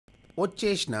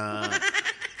వచ్చేసినా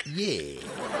ఏ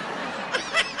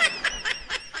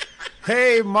Hey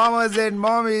mamas and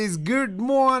mommies, good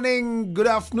morning, good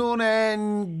afternoon and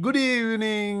good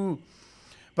evening.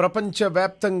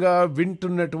 ప్రపంచవ్యాప్తంగా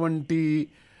వింటున్నటువంటి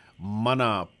మన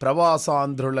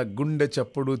ప్రవాసాంధ్రుల గుండె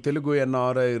చప్పుడు తెలుగు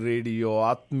ఎన్ఆర్ఐ రేడియో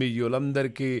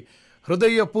ఆత్మీయులందరికీ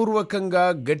హృదయపూర్వకంగా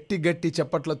గట్టి గట్టి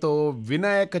చప్పట్లతో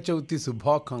వినాయక చవితి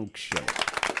శుభాకాంక్షలు.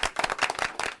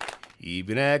 ఈ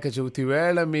వినాయక చవితి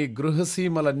వేళ మీ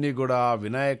గృహసీమలన్నీ కూడా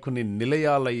వినాయకుని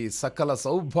నిలయాలై సకల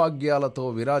సౌభాగ్యాలతో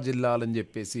విరాజిల్లాలని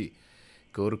చెప్పేసి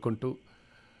కోరుకుంటూ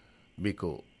మీకు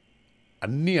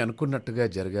అన్నీ అనుకున్నట్టుగా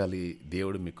జరగాలి,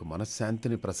 దేవుడు మీకు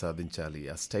మనశ్శాంతిని ప్రసాదించాలి,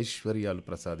 అష్టైశ్వర్యాలు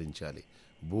ప్రసాదించాలి,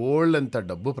 బోళ్ళంత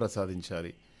డబ్బు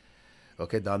ప్రసాదించాలి.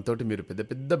 ఓకే, దాంతో మీరు పెద్ద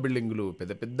పెద్ద బిల్డింగులు,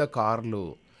 పెద్ద పెద్ద కార్లు,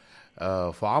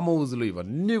 ఫామ్ హౌజులు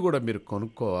ఇవన్నీ కూడా మీరు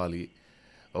కొనుక్కోవాలి.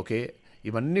 ఓకే,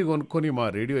 ఇవన్నీ కొనుక్కొని మా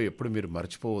రేడియో ఎప్పుడు మీరు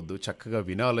మర్చిపోవద్దు, చక్కగా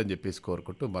వినాలని చెప్పేసి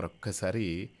కోరుకుంటూ మరొక్కసారి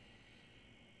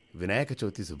వినాయక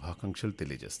చవితి శుభాకాంక్షలు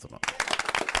తెలియజేస్తున్నాం.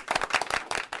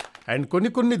 అండ్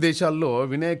కొన్ని దేశాల్లో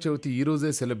వినాయక చవితి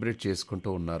ఈరోజే సెలబ్రేట్ చేసుకుంటూ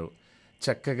ఉన్నారు.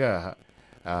 చక్కగా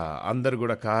అందరు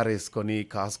కూడా కార్ వేసుకొని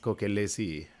కాస్కోకి వెళ్ళేసి,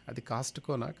 అది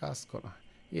కాస్ట్కోనా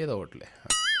ఏదో ఒకటిలే,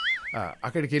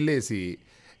 అక్కడికి వెళ్ళేసి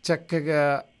చక్కగా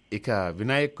ఇక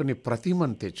వినాయకుని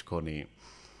ప్రతిమను తెచ్చుకొని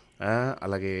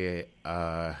అలాగే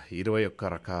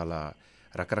 21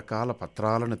 రకరకాల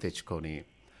పత్రాలను తెచ్చుకొని,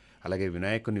 అలాగే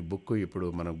వినాయకుని బుక్ ఇప్పుడు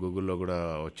మనం గూగుల్లో కూడా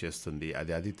వచ్చేస్తుంది,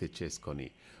 అది తెచ్చేసుకొని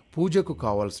పూజకు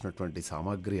కావాల్సినటువంటి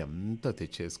సామాగ్రి అంతా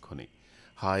తెచ్చేసుకొని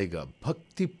హాయిగా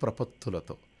భక్తి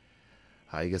ప్రపత్తులతో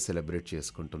హాయిగా సెలబ్రేట్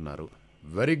చేసుకుంటున్నారు.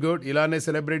 వెరీ గుడ్, ఇలానే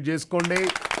సెలబ్రేట్ చేసుకోండి.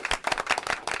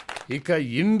 ఇక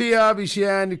ఇండియా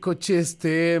విషయానికి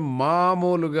వచ్చేస్తే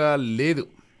మామూలుగా లేదు.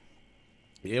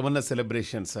 ఏమన్నా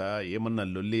సెలబ్రేషన్సా, ఏమన్నా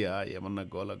లొల్లియా, ఏమన్నా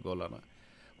గోలనా,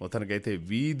 మొత్తానికైతే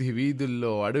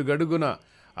వీధుల్లో అడుగడుగున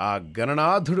ఆ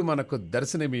గణనాథుడు మనకు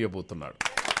దర్శనమియ్యబోతున్నాడు.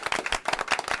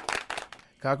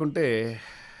 కాకుంటే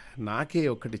నాకే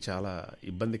ఒకటి చాలా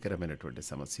ఇబ్బందికరమైనటువంటి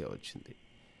సమస్య వచ్చింది.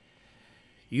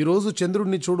 ఈరోజు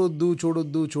చంద్రుడిని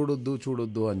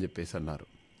చూడొద్దు అని చెప్పేసి అన్నారు.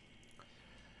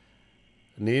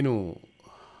 నేను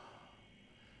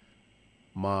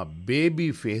మా బేబీ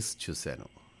ఫేస్ చూశాను.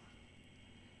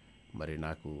 మరి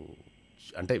నాకు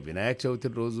అంటే వినాయక చవితి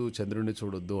రోజు చంద్రుడిని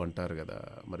చూడొద్దు అంటారు కదా,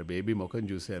 మరి బేబీ ముఖం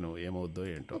చూశాను, ఏమవుద్దో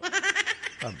ఏంటో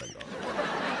అర్థం కాదు.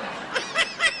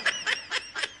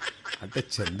 అంటే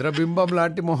చంద్రబింబం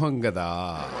లాంటి మొహం కదా,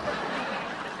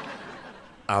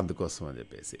 అందుకోసం అని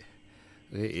చెప్పేసి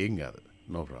ఏం కాదు,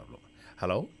 నో ప్రాబ్లం.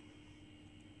 హలో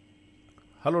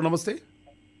నమస్తే.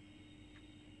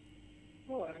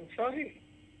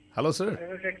 Hello sir.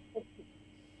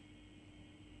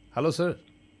 Hello sir.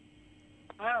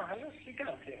 Hello,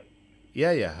 Srikanth here.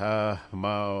 Yeah.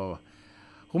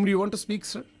 Whom do you want to speak,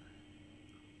 sir?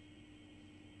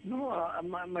 No,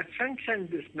 my friend sent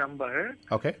this number.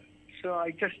 Okay. So I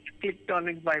just clicked on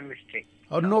it by mistake.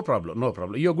 Oh, no problem.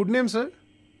 Your good name, sir?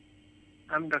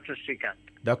 I'm Dr. Srikanth.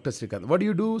 Dr. Srikanth. What do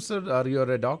you do, sir? Are you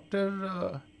a doctor?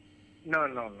 No.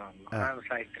 I'm a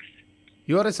scientist.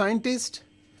 You are a scientist?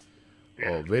 Yeah.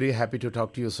 Oh, very happy to talk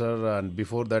to you, sir. And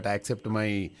before that, I accept my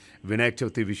Vinayak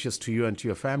Chavti wishes to you and to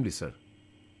your family, sir.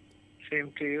 Same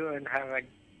to you, and have a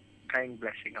kind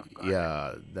blessing of God.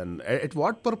 Yeah. Then, at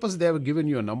what purpose they have given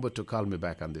you a number to call me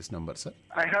back on this number, sir?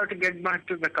 I have to get back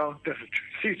to the counter to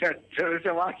see that there was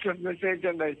a WhatsApp message,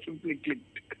 and I simply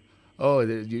clicked. Oh,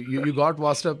 you got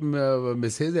WhatsApp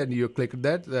message and you clicked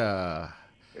that?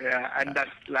 Yeah, and that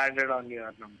landed on your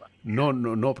number.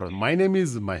 No problem. My name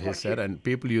is Mahesh, sir, and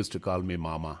people used to call me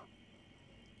Mama.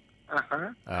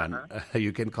 And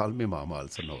you can call me Mama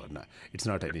also. No, it's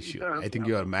not an issue. I think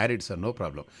you are married, sir. No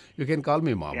problem. You can call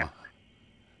me Mama. Yeah.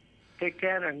 Take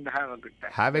care and have a good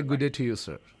time. Have a good day to you,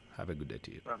 sir. Have a good day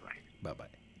to you. Bye-bye.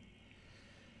 Bye.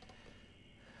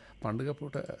 Panduga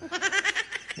puta.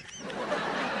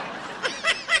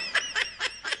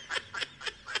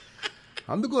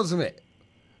 అందుకోసమే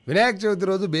వినాయక చవితి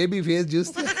రోజు baby face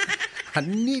చూస్తే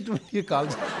అన్నిటి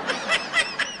calls.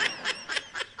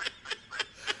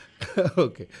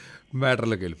 Okay,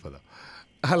 మ్యాటర్లోకి వెళ్ళిపోదాం.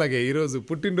 అలాగే ఈరోజు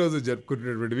పుట్టినరోజు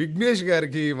జరుపుకుంటున్నటువంటి విఘ్నేష్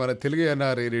గారికి మన తెలుగు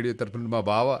ఎన్ఆర్ఐ రేడియో తరఫున మా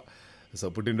బావ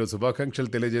పుట్టినరోజు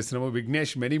శుభాకాంక్షలు తెలియజేస్తున్నాము.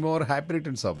 Vignesh, many more happy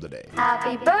returns of the day.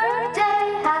 Happy birthday,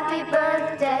 happy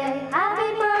birthday, happy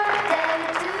birthday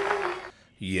to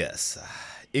you. Yes,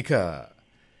 ఇక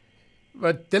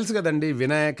తెలుసు కదండి,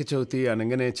 వినాయక చవితి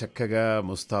అనగానే చక్కగా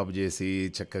ముస్తాబు చేసి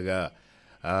చక్కగా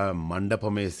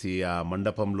మండపం వేసి ఆ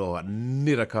మండపంలో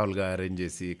అన్ని రకాలుగా అరేంజ్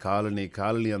చేసి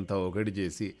కాలనీ అంతా ఒకటి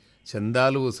చేసి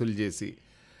చందాలు వసూలు చేసి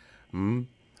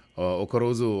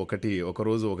ఒకరోజు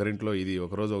ఒకరింట్లో ఇది,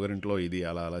 ఒకరోజు ఒకరింట్లో ఇది,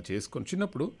 అలా అలా చేసుకొని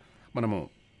చిన్నప్పుడు మనము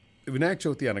వినాయక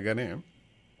చవితి అనగానే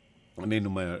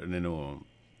నేను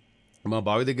మా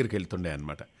బావి దగ్గరికి వెళ్తుండే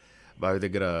అనమాట. బావి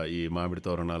దగ్గర ఈ మామిడి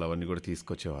తోరణాలు అవన్నీ కూడా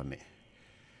తీసుకొచ్చేవాడిని.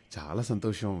 చాలా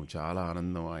సంతోషం, చాలా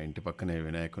ఆనందం. ఆ ఇంటి పక్కనే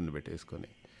వినాయకుడిని పెట్టేసుకొని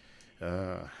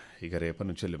ఇక రేపటి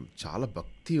నుంచి చాలా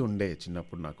భక్తి ఉండే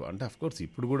చిన్నప్పుడు నాకు. అంటే అఫ్కోర్స్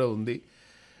ఇప్పుడు కూడా ఉంది,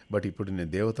 బట్ ఇప్పుడు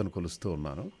నేను దేవతను కొలుస్తూ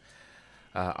ఉన్నాను.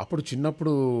 అప్పుడు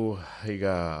చిన్నప్పుడు ఇక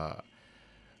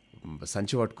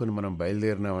సంచి పట్టుకొని మనం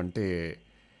బయలుదేరినామంటే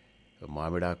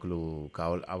మామిడాకులు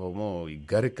కావాలి, అవేమో ఈ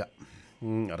గరిక,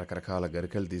 రకరకాల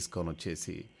గరికలు తీసుకొని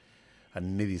వచ్చేసి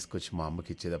అన్నీ తీసుకొచ్చి మా అమ్మకి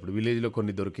ఇచ్చేది. అప్పుడు విలేజ్లో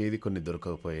కొన్ని దొరికేది, కొన్ని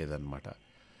దొరకకపోయేది అనమాట.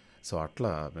 సో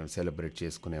అట్లా మేము సెలబ్రేట్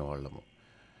చేసుకునేవాళ్ళము.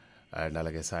 అండ్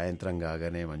అలాగే సాయంత్రం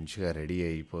కాగానే మంచిగా రెడీ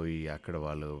అయిపోయి అక్కడ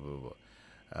వాళ్ళు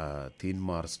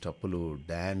తీన్మార్ స్టెప్పులు,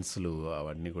 డ్యాన్సులు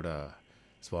అవన్నీ కూడా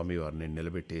స్వామివారిని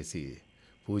నిలబెట్టేసి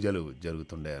పూజలు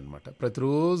జరుగుతుండే అనమాట.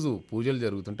 ప్రతిరోజు పూజలు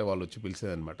జరుగుతుంటే వాళ్ళు వచ్చి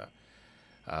పిలిచేదనమాట,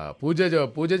 పూజ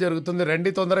జరుగుతుంది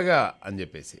రండి తొందరగా అని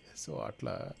చెప్పేసి. సో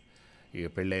అట్లా ఇక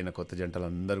పెళ్ళైన కొత్త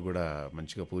జంటలందరూ కూడా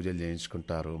మంచిగా పూజలు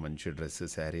చేయించుకుంటారు. మంచి డ్రెస్,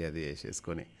 శారీ అది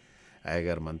వేసేసుకొని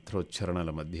అయ్యగారు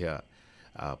మంత్రోచ్చరణల మధ్య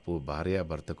ఆ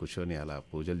భార్యాభర్త కూర్చొని అలా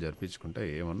పూజలు జరిపించుకుంటే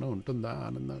ఏమన్నా ఉంటుందా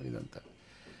ఆనందం. ఇదంతా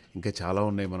ఇంకా చాలా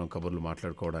ఉన్నాయి మనం కబుర్లు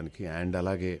మాట్లాడుకోవడానికి. అండ్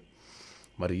అలాగే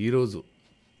మరి ఈరోజు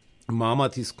మామ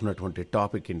తీసుకున్నటువంటి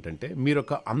టాపిక్ ఏంటంటే, మీరు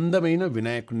ఒక అందమైన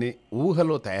వినాయకుడిని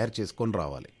ఊహలో తయారు చేసుకొని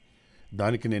రావాలి.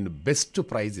 దానికి నేను బెస్ట్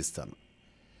ప్రైజ్ ఇస్తాను.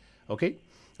 ఓకే,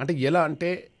 అంటే ఎలా అంటే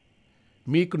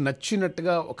మీకు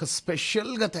నచ్చినట్టుగా ఒక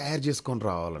స్పెషల్గా తయారు చేసుకొని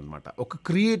రావాలన్నమాట. ఒక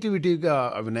క్రియేటివిటీగా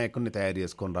వినాయకుడిని తయారు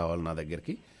చేసుకొని రావాలి నా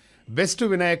దగ్గరికి. బెస్ట్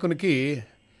వినాయకునికి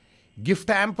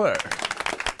గిఫ్ట్ హ్యాంపర్.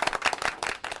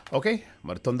 ఓకే,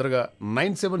 మరి తొందరగా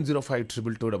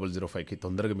 9705222005కి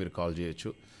తొందరగా మీరు కాల్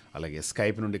చేయొచ్చు. అలాగే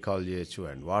స్కైప్ నుండి కాల్ చేయొచ్చు.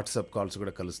 అండ్ వాట్సాప్ కాల్స్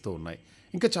కూడా కలుస్తూ ఉన్నాయి.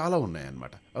 ఇంకా చాలా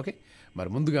ఉన్నాయన్నమాట. ఓకే, మరి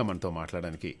ముందుగా మనతో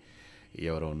మాట్లాడడానికి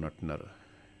ఎవరో ఉన్నట్టున్నారు.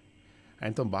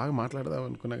 ఆయనతో బాగా మాట్లాడదాం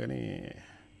అనుకున్నా కానీ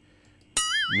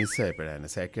మిస్ అయిపోయాడు. ఆయన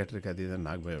సైకియాట్రిక్ అది ఇదని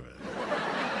నాకు భయపడాడు.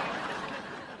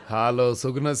 హలో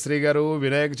సుగుణశ్రీ గారు,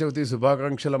 వినాయక చవితి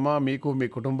శుభాకాంక్షలమ్మా మీకు, మీ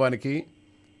కుటుంబానికి.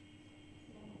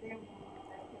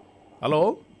 హలో.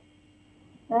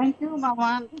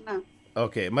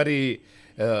 ఓకే, మరి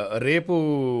రేపు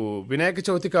వినాయక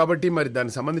చవితి కాబట్టి మరి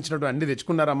దానికి సంబంధించినట్టు అన్ని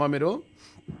తెచ్చుకున్నారమ్మా మీరు?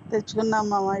 తెచ్చుకున్నాం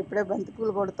మామ, ఇప్పుడే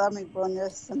బంతిపూలు కొడతా మీకు ఫోన్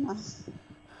చేస్తున్నా.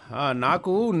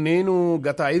 నేను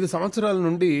గత 5 సంవత్సరాల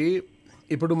నుండి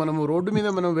ఇప్పుడు మనము రోడ్డు మీద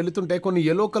మనం వెళుతుంటే కొన్ని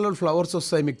ఎల్లో కలర్ ఫ్లవర్స్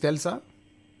వస్తాయి, మీకు తెలుసా?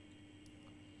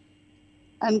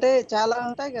 అంటే చాలా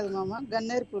ఉంటాయి కదా మామ.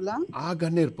 గన్నేరు పూల?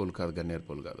 గన్నేరు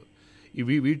పూలు కాదు.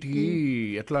 వీటికి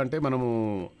ఎట్లా అంటే మనము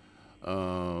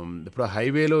ఇప్పుడు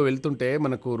హైవేలో వెళ్తుంటే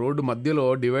మనకు రోడ్డు మధ్యలో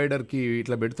డివైడర్కి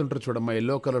ఇట్లా పెడుతుంటారు చూడమ్మా,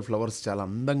 ఎల్లో కలర్ ఫ్లవర్స్ చాలా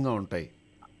అందంగా ఉంటాయి.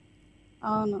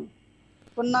 అవును,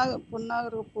 పున్నాగ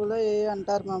పూలు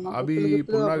అంటారు మామ. అవి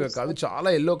పున్నాగ కాదు, చాలా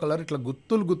ఎల్లో కలర్ ఇట్లా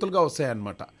గుత్తులుగా వస్తాయి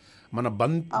అన్నమాట. మన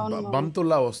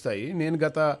బంతుల్లా వస్తాయి. నేను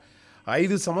గత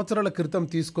 5 సంవత్సరాల క్రితం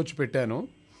తీసుకొచ్చి పెట్టాను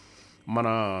మన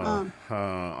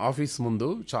ఆఫీస్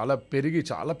ముందు. చాలా పెరిగి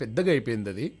చాలా పెద్దగా అయిపోయింది.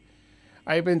 అది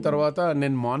అయిపోయిన తర్వాత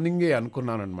నేను మార్నింగే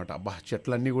అనుకున్నాను అనమాట, అబ్బా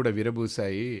చెట్లన్నీ కూడా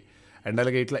విరబూసాయి. అండ్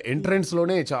అలాగే ఇట్లా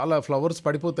ఎంట్రన్స్లోనే చాలా ఫ్లవర్స్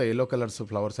పడిపోతాయి, ఎల్లో కలర్స్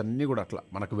ఫ్లవర్స్ అన్నీ కూడా అట్లా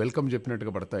మనకు వెల్కమ్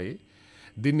చెప్పినట్టుగా పడతాయి.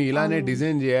 దీన్ని ఇలానే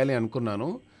డిజైన్ చేయాలి అనుకున్నాను.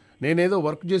 నేనేదో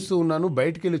వర్క్ చేస్తూ ఉన్నాను,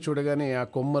 బయటికి వెళ్ళి చూడగానే ఆ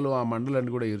కొమ్మలు, ఆ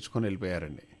మండలన్నీ కూడా ఇరుచుకొని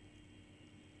వెళ్ళిపోయారండి.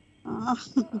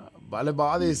 భలే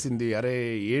బాధ వేసింది. అరే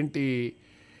ఏంటి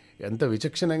ఎంత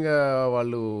విచక్షణంగా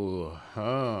వాళ్ళు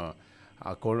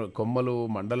ఆ కొమ్మలు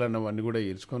మండలను అవన్నీ కూడా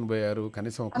ఇరుచుకొని పోయారు.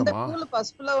 కనీసం ఒక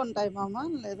పసుపులో ఉంటాయి మామ,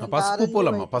 పసుపు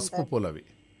పూలమ్మ, పసుపు పూలు అవి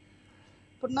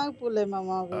పున్నాగ పూలే మామ.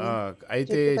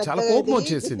 అయితే చాలా కోపం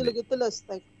వచ్చేసింది. గుత్తులు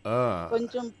వస్తాయి,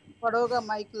 కొంచెం పొడవుగా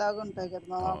మైక్ లాగా ఉంటాయి కదా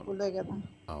మామ, పూలే కదా.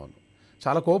 అవును,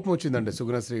 చాలా కోపం వచ్చిందండి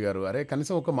సుగుణశ్రీ గారు. అరే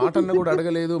కనీసం ఒక మాట అన్న కూడా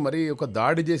అడగలేదు, మరి ఒక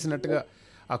దాడి చేసినట్టుగా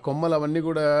ఆ కొమ్మలు అవన్నీ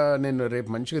కూడా నేను రేపు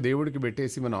మంచిగా దేవుడికి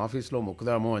పెట్టేసి మన ఆఫీస్లో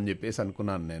మొక్కుదాము అని చెప్పేసి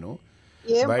అనుకున్నాను. నేను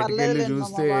బయటికి వెళ్ళి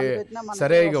చూస్తే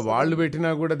సరే ఇక వాళ్ళు పెట్టినా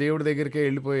కూడా దేవుడి దగ్గరికే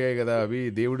వెళ్ళిపోయాయి కదా, అవి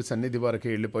దేవుడి సన్నిధి వరకే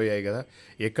వెళ్ళిపోయాయి కదా,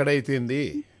 ఎక్కడైతేంది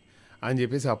అని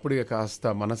చెప్పేసి అప్పుడు ఇక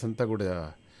కాస్త మనసంతా కూడా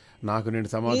నాకు నేను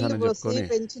సమాధానం చెప్పుకొని,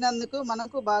 పెంచినందుకు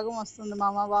మనకు భాగం వస్తుంది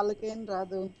మామ, వాళ్ళకేం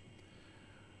రాదు.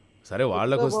 సరే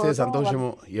వాళ్ళకు వస్తే సంతోషము,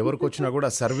 ఎవరికి వచ్చినా కూడా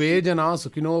సర్వే జనా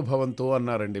సుఖినో భవంతు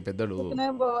అన్నారండి పెద్దలు.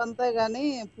 అంతే గాని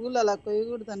పూలు అలా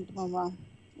కొయ్యకూడదంట మామ,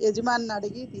 యజమాని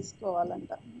అడిగి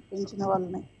తీసుకోవాలంట పెంచిన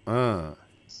వాళ్ళని,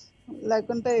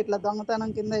 లేకుంటే ఇట్లా దొంగతనం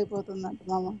కింద అయిపోతుందంట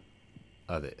మామ.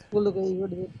 అదే పూలు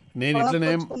కొయ్యకూడదు. నేను ఇట్లనే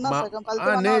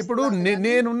ఇప్పుడు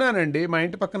నేనున్నానండి, మా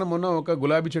ఇంటి పక్కన మొన్న ఒక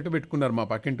గులాబీ చెట్టు పెట్టుకున్నారు మా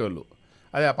పక్కింటి వాళ్ళు.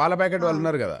 అదే ఆ పాల ప్యాకెట్ వాళ్ళు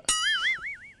ఉన్నారు కదా,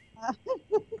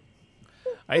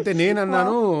 అయితే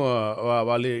నేనన్నాను,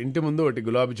 వాళ్ళ ఇంటి ముందు ఒకటి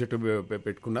గులాబీ చెట్టు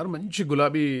పెట్టుకున్నారు, మంచి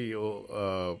గులాబీ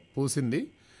పూసింది.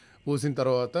 పూసిన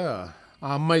తర్వాత ఆ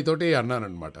అమ్మాయితోటి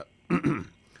అన్నానమాట,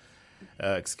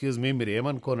 ఎక్స్క్యూజ్ మీ, మీరు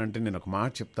ఏమనుకోనంటే నేను ఒక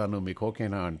మాట చెప్తాను, మీకు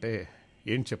ఓకేనా అంటే,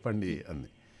 ఏం చెప్పండి అంది.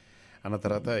 అన్న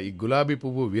తర్వాత, ఈ గులాబీ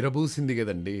పువ్వు విరబూసింది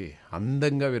కదండి,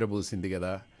 అందంగా విరబూసింది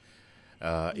కదా,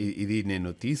 ఇది నేను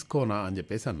తీసుకోనా అని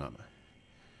చెప్పేసి అన్నాను.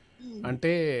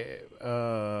 అంటే ఆ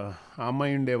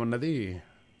అమ్మాయి ఉండేమన్నది,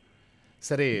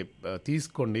 సరే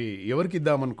తీసుకోండి, ఎవరికి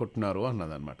ఇద్దామనుకుంటున్నారు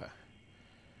అన్నదన్నమాట.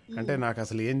 అంటే నాకు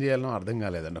అసలు ఏం చేయాలనో అర్థం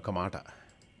కాలేదండి ఒక మాట.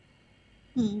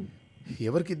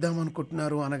 ఎవరికి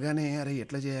ఇద్దామనుకుంటున్నారు అనగానే, అరే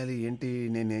ఎట్లా చేయాలి ఏంటి,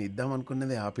 నేను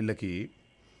ఇద్దామనుకున్నది ఆ పిల్లకి,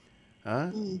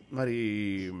 మరి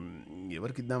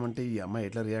ఎవరికి ఇద్దామంటే ఈ అమ్మాయి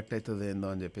ఎట్లా రియాక్ట్ అవుతుంది ఏందో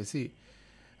అని చెప్పేసి,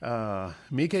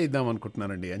 మీకే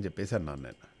ఇద్దామనుకుంటున్నానండి అని చెప్పేసి అన్నాను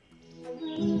నేను.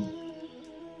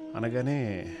 అనగానే,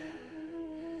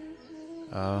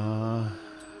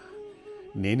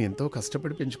 నేను ఎంతో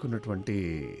కష్టపడి పెంచుకున్నటువంటి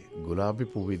గులాబీ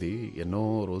పువ్వు ఇది, ఎన్నో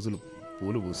రోజులు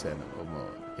పూలు పూసాను,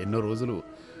 ఎన్నో రోజులు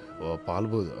పాలు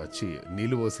వచ్చి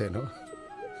నీళ్ళు పోసాను,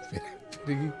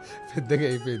 పెరిగి పెద్దగా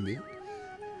అయిపోయింది.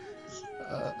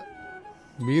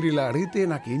 మీరు ఇలా అడిగితే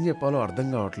నాకేం చెప్పాలో అర్థం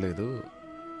కావట్లేదు.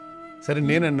 సరే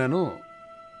నేనన్నాను,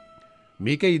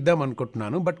 మీకే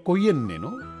ఇద్దామనుకుంటున్నాను, బట్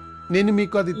కొయ్యను నేను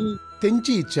మీకు అది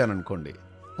తెంచి ఇచ్చాననుకోండి,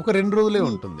 ఒక 2 రోజులే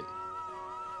ఉంటుంది.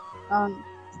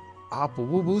 ఆ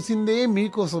పువ్వు పూసిందే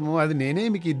మీకోసము, అది నేనే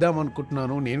మీకు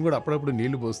ఇద్దామనుకుంటున్నాను, నేను కూడా అప్పుడప్పుడు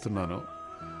నీళ్లు పోస్తున్నాను,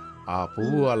 ఆ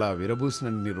పువ్వు అలా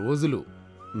విరబూసినన్ని రోజులు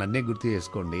నన్నే గుర్తు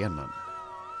చేసుకోండి అన్నాను.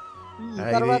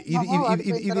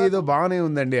 ఇది ఏదో బాగానే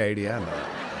ఉందండి ఐడియా అన్నాను.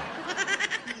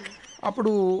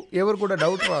 అప్పుడు ఎవరు కూడా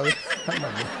డౌట్ రాదు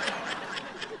అన్నాను.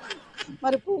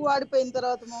 మరి పువ్వు ఆడిపోయిన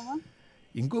తర్వాత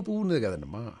ఇంకో పువ్వు ఉంది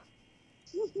కదమ్మా,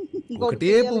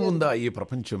 ఒకటే పువ్వు ఉందా ఈ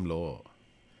ప్రపంచంలో?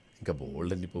 ఇంకా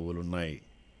బోల్డన్ని పువ్వులు ఉన్నాయి.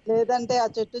 లేదంటే ఆ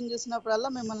చెట్టుని చూసినప్పుడల్లా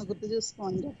మిమ్మల్ని గుర్తు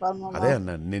చూసుకోమని చెప్పాలి. అదే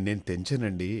అన్నాను, నేను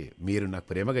తెంచానండి, మీరు నాకు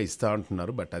ప్రేమగా ఇస్తా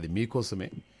అంటున్నారు, బట్ అది మీకోసమే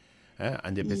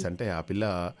అని చెప్పేసి అంటే, ఆ పిల్ల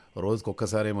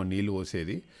రోజుకొక్కసారేమో నీళ్ళు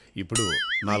పోసేది, ఇప్పుడు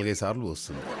 4-5 సార్లు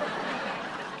పోస్తుంది.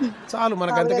 చాలు,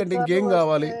 మనకు అంతకంటే ఇంకేం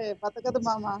కావాలి? బతకదు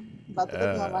మామ,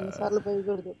 బతకదు మామ, అన్నిసార్లు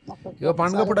పోయకూడదు. ఇక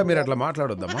పండుగ పూట మీరు అట్లా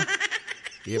మాట్లాడొద్దమ్మా,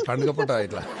 ఏ పండుగ పూట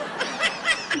ఇట్లా.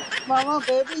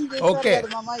 ఓకే,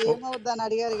 ఏమవుద్దని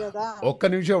అడిగారు కదా, ఒక్క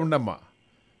నిమిషం ఉండమ్మా.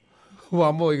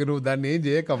 అమ్మో, ఇక నువ్వు దాన్ని ఏం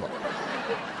చేయకమ్మా,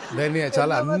 దాన్ని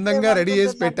చాలా అందంగా రెడీ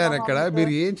చేసి పెట్టాను అక్కడ,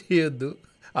 మీరు ఏం చేయొద్దు,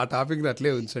 ఆ టాపిక్ని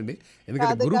అట్లే ఉంచండి.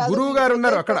 ఎందుకంటే గురువు గారు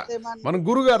ఉన్నారు అక్కడ, మనం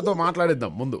గురువు గారితో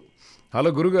మాట్లాడిద్దాం ముందు.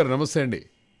 హలో గురుగారు, నమస్తే అండి.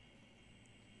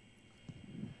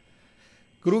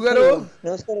 గురుగారు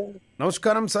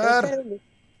నమస్కారం సార్.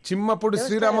 చిమ్మప్పుడు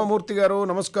శ్రీరామమూర్తి గారు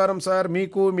నమస్కారం సార్.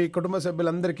 మీకు మీ కుటుంబ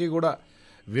సభ్యులందరికీ కూడా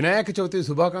వినాయక చవితి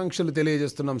శుభాకాంక్షలు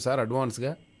తెలియజేస్తున్నాం సార్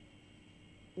అడ్వాన్స్గా.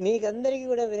 మీకందరికీ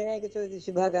కూడా వినాయక చవితి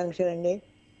శుభాకాంక్షలు అండి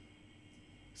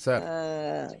సార్.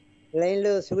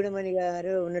 లైన్లో సుగుణమణి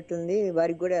గారు ఉన్నట్టుంది,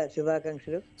 వారికి కూడా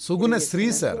శుభాకాంక్షలు. సుగుణ శ్రీ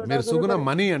సార్, మీరు సుగుణ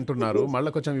మణి అంటున్నారు,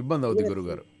 మళ్ళీ కొంచెం ఇబ్బంది అవుతుంది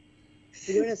గురుగారు.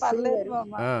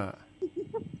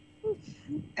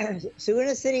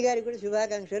 సుగుణశ్రీ గారికి కూడా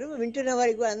శుభాకాంక్షలు. వింటున్న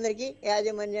వారికి కూడా అందరికీ,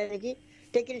 యాజమాన్యానికి,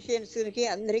 టెక్నీషియన్స్కి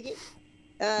అందరికీ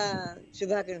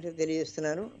శుభాకాంక్షలు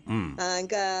తెలియజేస్తున్నాను.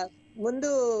 ఇంకా ముందు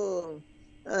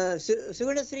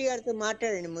సుగుణశ్రీ గారితో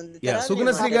మాట్లాడండి ముందు.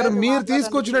 సుగుణశ్రీ గారు, మీరు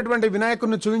తీసుకొచ్చినటువంటి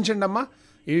వినాయకుడిని చూపించండి అమ్మా.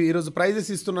 ఈరోజు ప్రైజెస్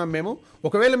ఇస్తున్నాం మేము.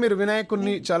 ఒకవేళ మీరు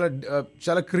వినాయకుడిని చాలా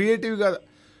చాలా క్రియేటివ్గా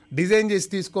డిజైన్ చేసి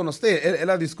తీసుకొని వస్తే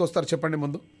ఎలా తీసుకొస్తారు చెప్పండి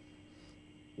ముందు.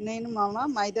 నేను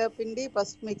మైదా పిండి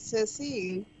పసుపు మిక్స్ చేసి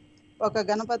ఒక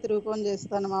గణపతి రూపం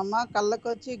చేస్తాను మామ.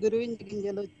 కళ్ళకొచ్చి గురువించి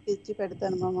గింజలు తెచ్చి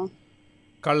పెడతాను మామ.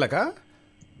 కళ్ళకా?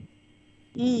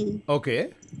 ఓకే,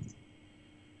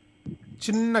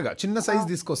 చిన్న సైజ్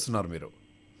తీసుకొస్తున్నారు మీరు.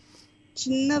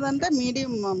 చిన్నదంటే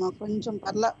మీడియం మామ, కొంచెం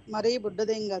పర్ల, మరీ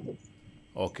బుడ్డదేం కాదు.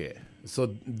 ఓకే, సో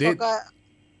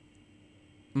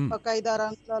ఒక 5-6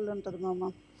 అంశాలు ఉంటుంది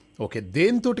మామ. ఓకే,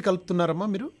 దేనితోటి కలుపుతున్నారమ్మా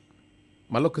మీరు?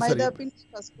 మైదా పిండి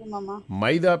పసుపు మామ.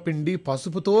 మైదా పిండి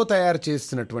పసుపుతో తయారు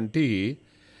చేసినటువంటి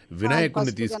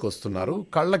వినాయకుడిని తీసుకొస్తున్నారు.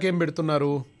 కళ్ళకేం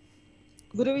పెడుతున్నారు?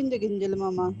 గురువింద గింజలు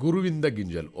మామ. గురువింద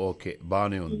గింజలు, ఓకే,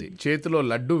 బానే ఉంది. చేతిలో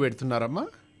లడ్డు పెడుతున్నారమ్మా?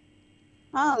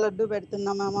 లడ్డు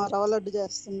పెడుతున్నా మామ, రవ్వ లడ్డు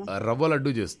చేస్తున్నా. రవ్వ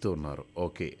లడ్డు చేస్తూ ఉన్నారు,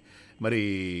 ఓకే. మరి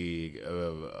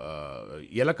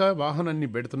ఎలక వాహనాన్ని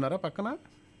పెడుతున్నారా పక్కన?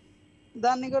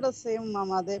 దాన్ని కూడా సేమ్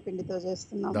మామ, అదే పిండితో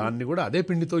చేస్తున్నా. దాన్ని కూడా అదే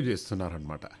పిండితో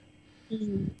చేస్తున్నారనమాట.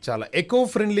 చాలా ఎకో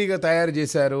ఫ్రెండ్లీగా తయారు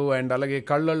చేశారు. అండ్ అలాగే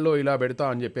కళ్ళల్లో ఇలా పెడతా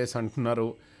అని చెప్పేసి అంటున్నారు.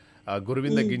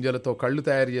 గురువింద గింజలతో కళ్ళు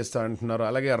తయారు చేస్తా అంటున్నారు.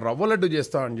 అలాగే రవ్వ లడ్డు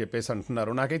చేస్తా అని చెప్పేసి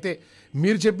అంటున్నారు. నాకైతే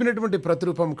మీరు చెప్పినటువంటి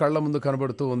ప్రతిరూపం కళ్ళ ముందు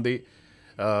కనబడుతూ ఉంది.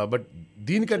 బట్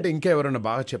దీనికంటే ఇంకా ఎవరైనా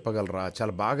బాగా చెప్పగలరా,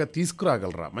 చాలా బాగా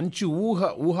తీసుకురాగలరా, మంచి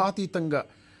ఊహాతీతంగా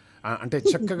అంటే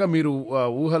చక్కగా మీరు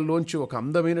ఊహల్లోంచి ఒక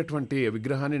అందమైనటువంటి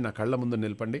విగ్రహాన్ని నా కళ్ళ ముందు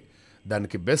నిలపండి,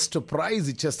 దానికి బెస్ట్ ప్రైజ్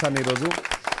ఇచ్చేస్తాను ఈరోజు.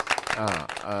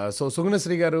 సో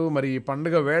సుగుణశ్రీ గారు, మరి ఈ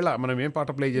పండుగ వేళ మనం ఏం పాట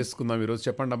ప్లే చేసుకుందాం ఈరోజు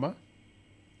చెప్పండి అమ్మా.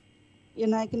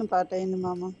 వినాయకుని పాట అయింది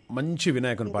మామ. మంచి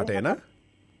వినాయకుని పాట అయినా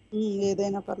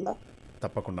ఏదైనా పర్లా.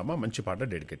 తప్పకుండా అమ్మా, మంచి పాట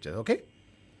డెడికేట్ చేద్దాం. ఓకే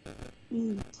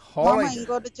మామ,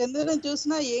 ఇంకోటి చంద్రుని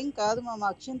చూసినా ఏం కాదు మామ,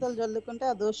 అక్షింతలు జల్లుకుంటే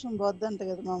ఆ దోషం పోద్దంట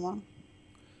కదా మామ.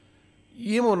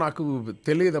 ఏమో నాకు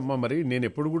తెలియదమ్మా, మరి నేను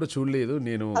ఎప్పుడు కూడా చూడలేదు.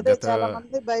 నేను అదే చాలా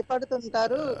మంది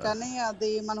భయపడుతుంటారు, కానీ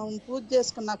అది మనం పూజ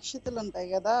చేసుకున్న అక్షితలు ఉంటాయి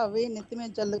కదా, అవి నెత్తి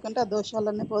మీద జల్లుకుంటే ఆ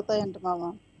దోషాలన్నీ పోతాయంట మామ.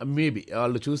 మేబీ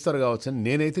వాళ్ళు చూస్తారు కావచ్చు అని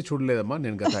నేనైతే చూడలేదమ్మా.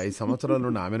 నేను గత 5 సంవత్సరాల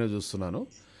నుండి ఆమెనే చూస్తున్నాను,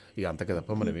 ఇక అంతకే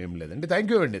తప్ప మనం ఏం లేదండి. థ్యాంక్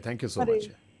యూ అండి, thank you so much.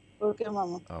 Okay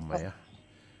మామ. అమ్మాయ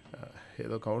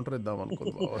ఏదో కౌంటర్ ఇద్దాం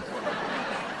అనుకుంది బాబు.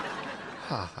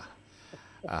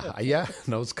 అయ్యా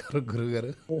నమస్కారం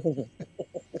గురుగారు.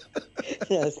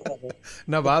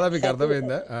 నా బాధ మీకు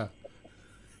అర్థమైందా?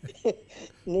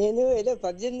 నేను ఏదో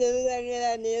పద్యం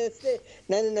చదువుతాను వస్తే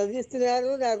నన్ను నవ్విస్తున్నారు,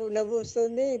 నాకు నవ్వు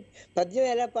వస్తుంది. పద్యం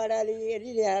ఎలా పాడాలి అని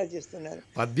నేను ఆలోచిస్తున్నాను.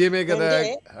 పద్యమే కదా.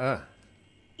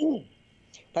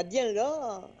 పద్యంలో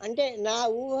అంటే నా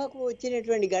ఊహకు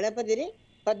వచ్చినటువంటి గణపతిని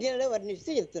పద్యంలో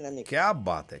వర్ణిస్తూ చెప్తున్నాను. క్యా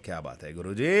బాత్ హై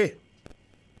గురూజీ.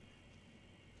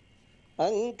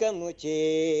 అంకము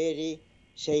చేరి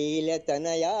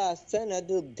శైలతనయాస్తన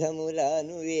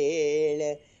దుగ్ధములాను వేళ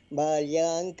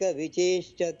బాల్యాంక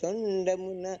విచేష్ట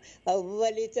తొండమున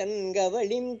అవ్వలి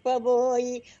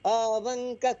చంగవళింపబోయి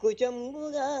ఆవంక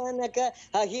కుచంబుగానక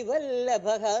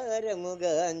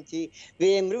అహివల్లభహారముగాంచి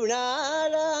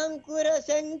వేమృణాలాంకుర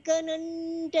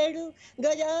శంకనంటెడు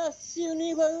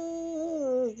గజాస్యుని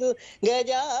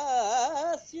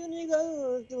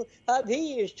గౌతు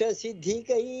అభీష్ట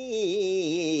సిద్ధికై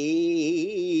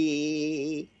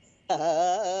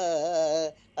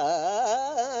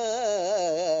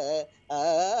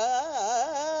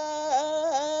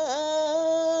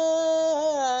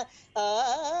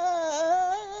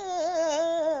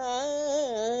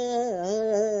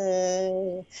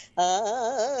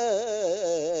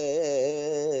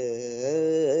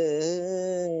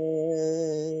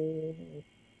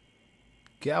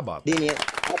క్యా బాత్.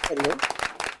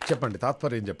 చెప్పండి,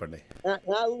 తాత్పర్యం చెప్పండి.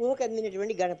 నా ఊహకు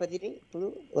అందినటువంటి గణపతిని ఇప్పుడు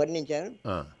వర్ణించాను.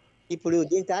 ఇప్పుడు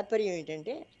దీని తాత్పర్యం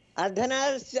ఏంటంటే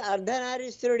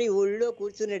అర్ధనారీశ్వరుడి ఒళ్ళో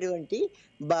కూర్చున్నటువంటి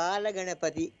బాల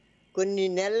గణపతి, కొన్ని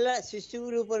నెలల శిశువు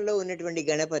రూపంలో ఉన్నటువంటి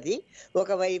గణపతి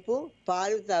ఒకవైపు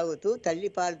పాలు తాగుతూ, తల్లి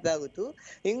పాలు తాగుతూ,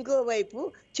 ఇంకోవైపు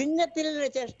చిన్న పిల్లల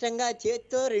చేష్టంగా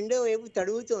చేత్తో రెండో వైపు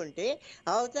తడుగుతూ ఉంటే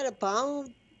అవతల పాము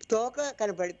తోక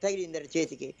తగిలిందట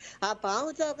చేతికి. ఆ పాము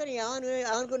తోకని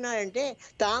అనుకున్నాడంటే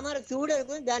తామర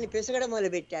చూడనుకుని దాన్ని పిసగడం మొదలు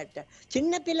పెట్టాట.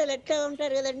 చిన్న పిల్లలు ఎట్లా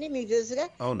ఉంటారు కదండి, మీకు తెలుసుగా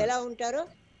ఎలా ఉంటారో.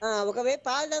 ఒకవైపు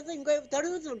పాలు తాగుతూ ఇంకోవైపు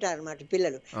తడుగుతుంటారు అన్నమాట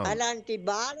పిల్లలు. అలాంటి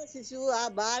బాల శిశువు, ఆ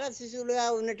బాల శిశువులుగా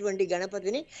ఉన్నటువంటి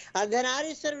గణపతిని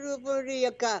అర్ధనారీశ్వర రూపుడి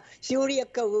యొక్క శివుడి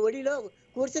యొక్క ఒడిలో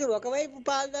కూర్చుని ఒకవైపు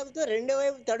పాలు తాగుతూ రెండో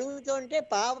వైపు తడుగుతూ ఉంటే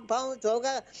పాము తోక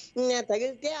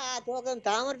తగిలితే ఆ తోకను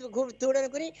తామర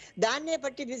చూడనుకుని దాన్నే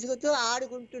పట్టి పిసుగుతూ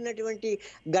ఆడుకుంటున్నటువంటి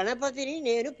గణపతిని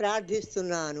నేను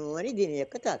ప్రార్థిస్తున్నాను అని దీని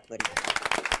యొక్క తాత్పర్యం.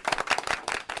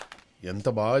 ఎంత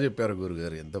బాగా చెప్పారు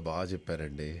గురుగారు, ఎంత బాగా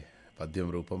చెప్పారండి. పద్యం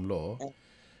రూపంలో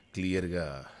క్లియర్గా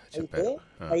చెప్పారు.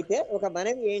 అయితే ఒక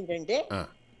మనవి ఏంటంటే,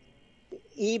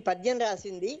 ఈ పద్యం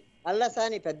రాసింది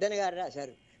అల్లసాని పెద్దన గారు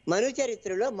రాశారు. మను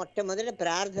చరిత్రలో మొట్టమొదటి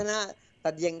ప్రార్థన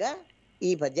పద్యంగా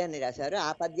ఈ పద్యాన్ని రాశారు. ఆ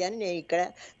పద్యాన్ని నేను ఇక్కడ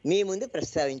మీ ముందు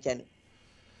ప్రస్తావించాను.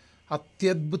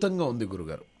 అత్యద్భుతంగా ఉంది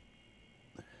గురుగారు,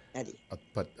 అది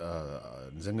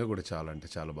నిజంగా కూడా చాలా అంటే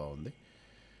చాలా బాగుంది.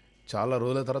 చాలా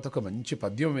రోజుల తర్వాత ఒక మంచి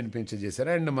పద్యం వినిపించేసారు.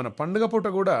 అండ్ మన పండుగ పూట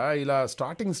కూడా ఇలా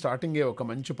స్టార్టింగే ఒక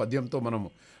మంచి పద్యంతో మనం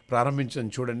ప్రారంభించడం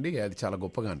చూడండి, అది చాలా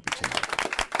గొప్పగా అనిపించింది.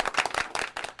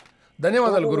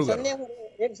 ధన్యవాదాలు గురుగారు.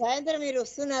 రేపు సాయంత్రం మీరు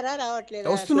వస్తున్నారా, రావట్లేదు?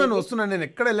 వస్తున్నాను. నేను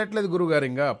ఎక్కడ వెళ్ళట్లేదు గురుగారు,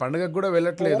 ఇంకా పండుగకు కూడా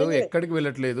వెళ్ళట్లేదు, ఎక్కడికి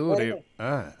వెళ్ళట్లేదు.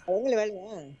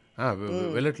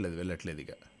 వెళ్ళట్లేదు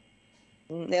ఇక.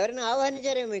 ఎవరైనా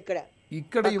ఆహ్వానించారేమో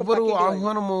ఇక్కడ ఎవ్వరు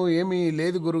ఆహ్వానము ఏమీ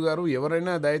లేదు గురుగారు.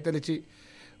 ఎవరైనా దయతలిచి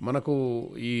మనకు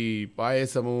ఈ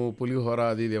పాయసము, పులిహోర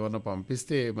అది ఇది ఏమన్నా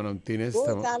పంపిస్తే మనం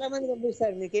తినేస్తాము. చాలా మంది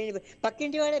పంపిస్తారు, మీకేంటి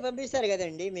పక్కింటి వాళ్ళే పంపిస్తారు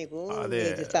కదండి మీకు.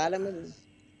 చాలా మంది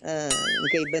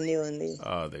ఇంకా ఇబ్బంది ఉంది.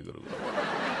 అదే గురుగారు,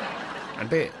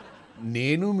 అంటే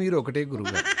నేను మీరు ఒకటే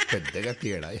గురుగారు, పెద్దగా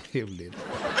తేడా ఏం లేదు.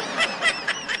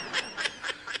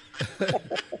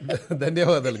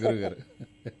 ధన్యవాదాలు గురుగారు.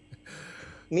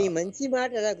 మీ మంచి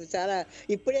మాట నాకు చాలా,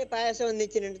 ఇప్పుడే పాయసం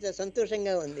అందించినంత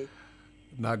సంతోషంగా ఉంది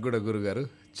నాకు కూడా గురుగారు.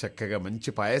 చక్కగా మంచి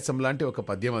పాయసం లాంటి ఒక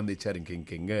పద్యం అందించారు.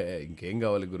 ఇంకేం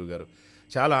కావాలి గురుగారు.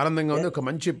 చాలా ఆనందంగా ఉంది. ఒక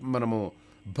మంచి మనము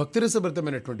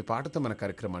భక్తిరసభరితమైనటువంటి పాటతో మన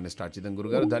కార్యక్రమాన్ని స్టార్ట్ చేద్దాం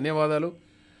గురుగారు. ధన్యవాదాలు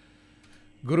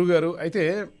గురుగారు. అయితే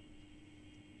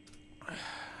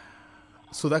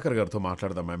సుధాకర్ గారితో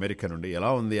మాట్లాడదాం అమెరికా నుండి. ఎలా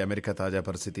ఉంది అమెరికా తాజా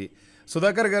పరిస్థితి?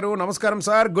 సుధాకర్ గారు నమస్కారం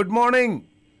sir. Good morning.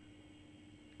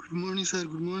 Good morning sir.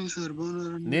 Good morning sir.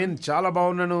 బాగున్నారా? నేను చాలా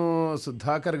బాగున్నాను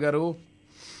సుధాకర్ గారు.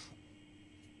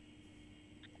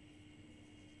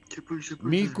 చెప్పండి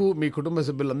చెప్పండి. మీకు మీ కుటుంబ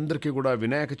సభ్యులందరికీ కూడా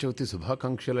వినాయక చవితి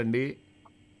శుభాకాంక్షలండి.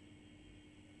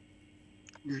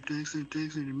 థ్యాంక్స్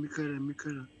అండి. మీకు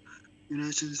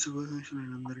వినాయక చవితి శుభాకాంక్షలు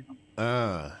అండి అందరికీ.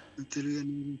 తెలుగు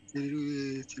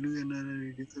NRI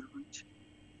Radio తరఫు నుంచి.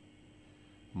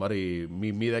 మరి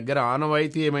మీ దగ్గర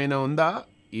ఆనవాయితీ ఏమైనా ఉందా?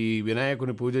 ఈ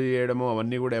వినాయకుని పూజ చేయడము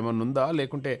అవన్నీ కూడా ఏమన్నా ఉందా?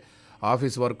 లేకుంటే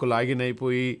ఆఫీస్ వర్క్ లాగిన్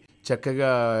అయిపోయి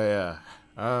చక్కగా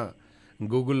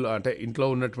గూగుల్ అంటే ఇంట్లో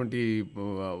ఉన్నటువంటి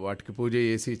వాటికి పూజ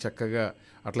చేసి చక్కగా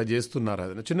అట్లా చేస్తున్నారు?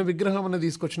 అది చిన్న విగ్రహం అన్న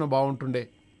తీసుకొచ్చినా బాగుంటుండే.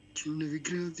 చిన్న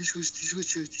విగ్రహం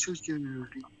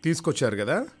తీసుకొచ్చారు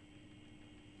కదా?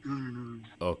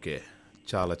 ఓకే,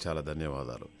 చాలా చాలా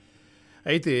ధన్యవాదాలు.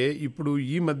 అయితే ఇప్పుడు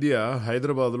ఈ మధ్య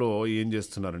హైదరాబాద్లో ఏం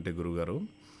చేస్తున్నారంటే గురుగారు,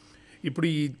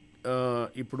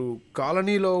 ఇప్పుడు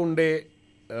కాలనీలో ఉండే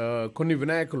కొన్ని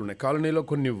వినాయకులు ఉన్నాయి. కాలనీలో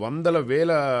కొన్ని వందల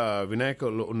వేల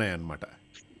వినాయకులు ఉన్నాయన్నమాట.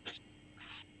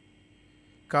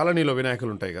 కాలనీలో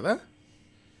వినాయకులు ఉంటాయి కదా.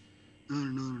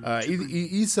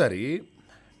 ఈసారి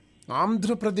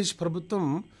ఆంధ్రప్రదేశ్ ప్రభుత్వం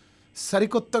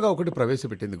సరికొత్తగా ఒకటి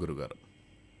ప్రవేశపెట్టింది గురుగారు.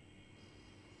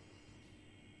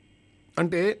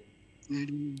 అంటే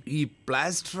ఈ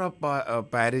ప్లాస్టర్ ఆఫ్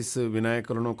ప్యారిస్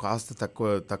వినాయకులను కాస్త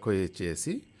తక్కువ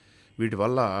చేసి వీటి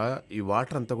వల్ల ఈ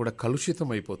వాటర్ అంతా కూడా కలుషితం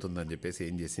అయిపోతుందని చెప్పేసి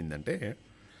ఏం చేసిందంటే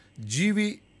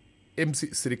జీవీఎంసీ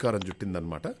శ్రీకారం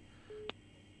చుట్టిందనమాట.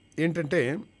 ఏంటంటే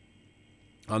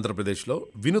ఆంధ్రప్రదేశ్లో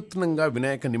వినూత్నంగా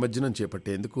వినాయక నిమజ్జనం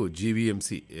చేపట్టేందుకు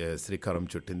జీవీఎంసీ శ్రీకారం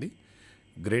చుట్టింది.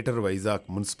 గ్రేటర్ వైజాగ్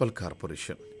మున్సిపల్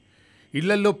కార్పొరేషన్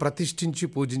ఇళ్లల్లో ప్రతిష్ఠించి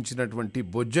పూజించినటువంటి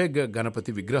బొజ్జాయి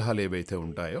గణపతి విగ్రహాలు ఏవైతే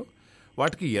ఉంటాయో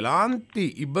వాటికి ఎలాంటి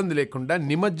ఇబ్బంది లేకుండా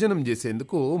నిమజ్జనం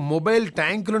చేసేందుకు మొబైల్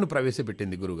ట్యాంకులను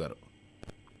ప్రవేశపెట్టింది గురుగారు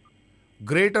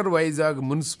గ్రేటర్ వైజాగ్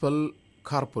మున్సిపల్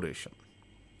కార్పొరేషన్.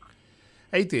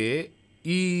 అయితే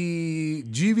ఈ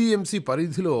జీవీఎంసీ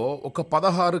పరిధిలో ఒక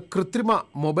 16 కృత్రిమ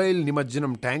మొబైల్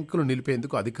నిమజ్జనం ట్యాంకులు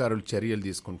నిలిపేందుకు అధికారులు చర్యలు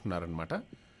తీసుకుంటున్నారనమాట.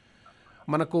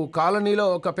 మనకు కాలనీలో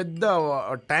ఒక పెద్ద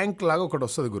ట్యాంక్ లాగా ఒకటి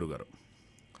వస్తుంది గురుగారు.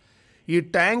 ఈ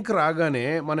ట్యాంక్ రాగానే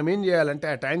మనం ఏం చేయాలంటే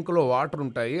ఆ ట్యాంకులో వాటర్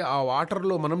ఉంటాయి. ఆ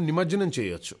వాటర్లో మనం నిమజ్జనం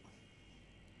చేయొచ్చు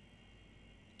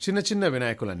చిన్న చిన్న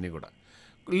వినాయకులన్నీ కూడా.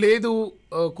 లేదు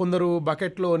కొందరు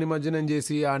బకెట్లో నిమజ్జనం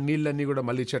చేసి ఆ నీళ్ళన్నీ కూడా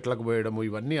మళ్ళీ చెట్లకు పోయడము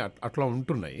ఇవన్నీ అట్లా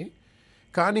ఉంటున్నాయి.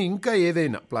 కానీ ఇంకా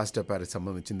ఏదైనా ప్లాస్టర్ ప్యారిస్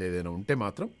సంబంధించింది ఏదైనా ఉంటే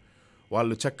మాత్రం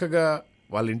వాళ్ళు చక్కగా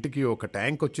వాళ్ళ ఇంటికి ఒక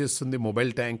ట్యాంక్ వచ్చేస్తుంది,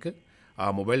 మొబైల్ ట్యాంక్. ఆ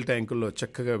మొబైల్ ట్యాంకుల్లో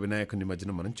చక్కగా వినాయక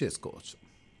నిమజ్జనం మనం చేసుకోవచ్చు.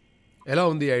 ఎలా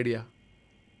ఉంది ఐడియా?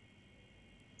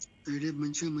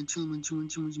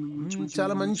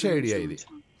 చాలా మంచి ఐడియా ఇది.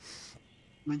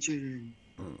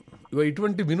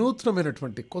 ఇటువంటి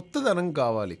వినూత్నమైనటువంటి కొత్తదనం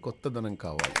కావాలి.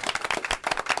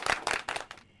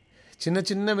 చిన్న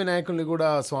చిన్న వినాయకుల్ని కూడా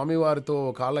స్వామివారితో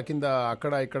కాళ్ళ కింద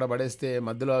అక్కడ ఇక్కడ పడేస్తే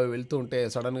మధ్యలో అవి వెళ్తూ ఉంటే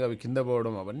సడన్గా అవి కింద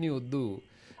పోవడం అవన్నీ వద్దు.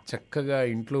 చక్కగా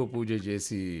ఇంట్లో పూజ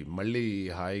చేసి మళ్ళీ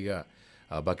హాయిగా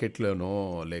ఆ బకెట్లోనో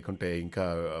లేకుంటే ఇంకా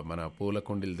మన పూల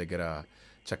కుండీల దగ్గర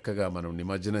చక్కగా మనం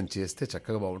నిమజ్జనం చేస్తే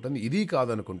చక్కగా బాగుంటుంది. ఇది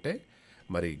కాదనుకుంటే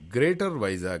మరి గ్రేటర్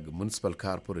వైజాగ్ మున్సిపల్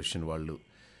కార్పొరేషన్ వాళ్ళు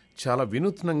చాలా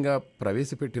వినూత్నంగా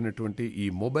ప్రవేశపెట్టినటువంటి ఈ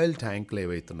మొబైల్ ట్యాంకులు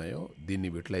ఏవైతున్నాయో దీన్ని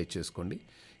యూటిలైజ్ చేసుకోండి.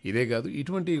 ఇదే కాదు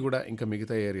ఇటువంటివి కూడా ఇంకా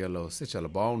మిగతా ఏరియాలో వస్తే చాలా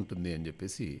బాగుంటుంది అని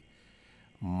చెప్పేసి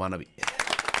మనవి.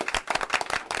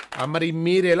 మరి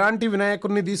మీరు ఎలాంటి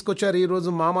వినాయకుడిని తీసుకొచ్చారు ఈరోజు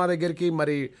మా దగ్గరికి?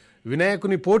 మరి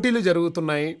వినాయకుని పోటీలు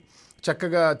జరుగుతున్నాయి.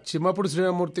 చక్కగా చిమ్మపుడు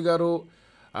శ్రీరామూర్తి గారు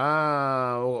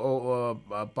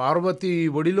పార్వతి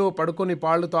ఒడిలో పడుకొని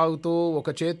పాళ్ళు తాగుతూ ఒక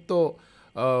చేత్తో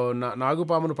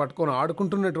నాగుపామును పట్టుకొని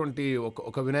ఆడుకుంటున్నటువంటి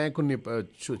ఒక వినాయకుడిని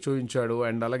చూపించాడు.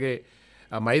 అండ్ అలాగే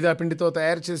మైదాపిండితో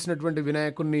తయారు చేసినటువంటి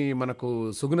వినాయకుడిని మనకు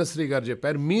సుగుణశ్రీ గారు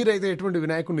చెప్పారు. మీరైతే ఎటువంటి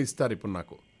వినాయకుడిని ఇస్తారు ఇప్పుడు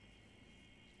నాకు?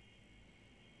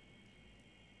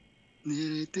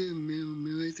 నేనైతే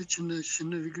మేమైతే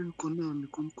చిన్న విగ్రహం కొన్నామండి.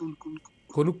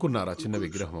 కొనుక్కున్నారా చిన్న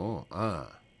విగ్రహం?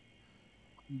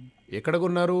 ఎక్కడ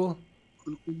కొన్నారు?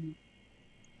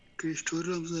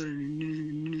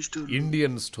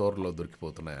 ఇండియన్ స్టోర్లో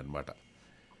దొరికిపోతున్నాయి అన్నమాట.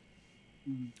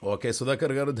 ఓకే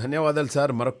సుధాకర్ గారు ధన్యవాదాలు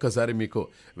సార్. మరొక్కసారి మీకు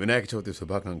Vinayaka Chavithi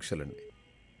శుభాకాంక్షలండి.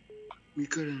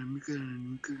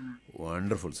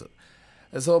 Wonderful sir.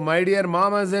 So my dear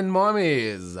మామాస్ and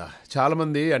mummies,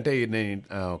 చాలామంది అంటే నేను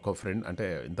ఒక ఫ్రెండ్ అంటే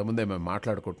ఇంతకుముందే మేము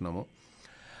మాట్లాడుకుంటున్నాము,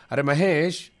 అరే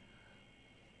మహేష్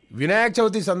వినాయక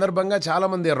చవితి సందర్భంగా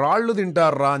చాలామంది రాళ్ళు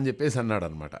తింటారా అని చెప్పేసి అన్నాడు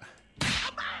అనమాట.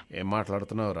 ఏం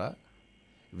మాట్లాడుతున్నావురా,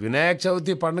 వినాయక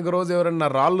చవితి పండుగ రోజు ఎవరన్నా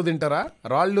రాళ్ళు తింటారా,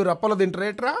 రాళ్ళు రప్పలు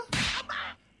తింటారేట్రా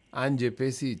అని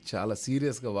చెప్పేసి చాలా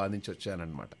సీరియస్గా వాదించి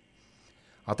వచ్చానమాట.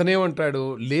 అతనేమంటాడు,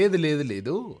 లేదు లేదు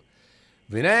లేదు,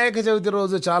 వినాయక చవితి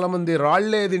రోజు చాలామంది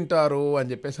రాళ్ళే తింటారు అని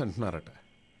చెప్పేసి అంటున్నారట.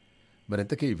 మరి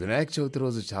ఇంతకీ వినాయక చవితి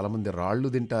రోజు చాలామంది రాళ్ళు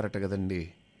తింటారట కదండి,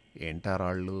 ఏంటా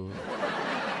రాళ్ళు?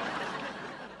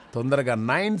 తొందరగా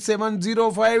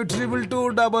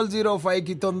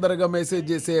 9705222005కి తొందరగా మెసేజ్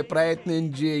చేసే ప్రయత్నం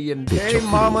చేయండి.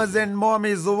 మామాస్ and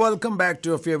mummies, welcome back to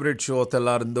your favourite show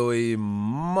తెల్లారిందో ఈ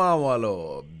మావాలో.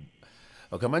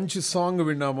 ఒక మంచి సాంగ్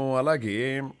విన్నాము, అలాగే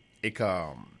ఇక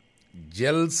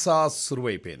జల్సా షురు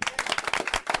అయిపోయింది.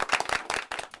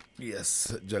 ఎస్,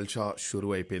 జల్సా షురు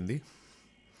అయిపోయింది.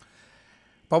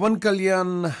 పవన్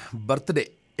కళ్యాణ్ బర్త్డే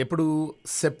ఎప్పుడు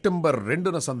సెప్టెంబర్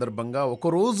 2న సందర్భంగా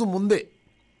ఒకరోజు ముందే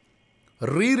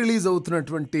రిలీజ్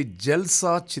అవుతున్నటువంటి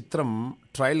జల్సా చిత్రం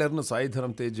ట్రైలర్ను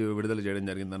సాయిధరం తేజ్ విడుదల చేయడం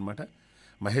జరిగిందనమాట.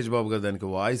 మహేష్ బాబు గారు దానికి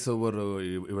వాయిస్ ఓవర్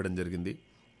ఇవ్వడం జరిగింది.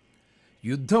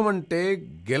 యుద్ధం అంటే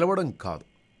గెలవడం కాదు,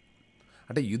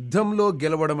 అంటే యుద్ధంలో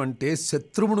గెలవడం అంటే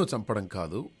శత్రువును చంపడం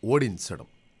కాదు, ఓడించడం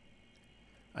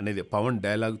అనేది పవన్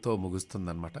డైలాగ్తో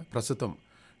ముగుస్తుందన్నమాట. ప్రస్తుతం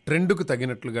ట్రెండ్కు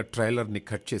తగినట్లుగా ట్రైలర్ని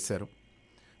కట్ చేశారు.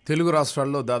 తెలుగు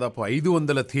రాష్ట్రాల్లో దాదాపు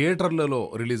 500 థియేటర్లలో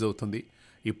రిలీజ్ అవుతుంది.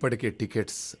 ఇప్పటికే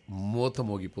టికెట్స్ మోత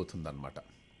మోగిపోతుందన్నమాట.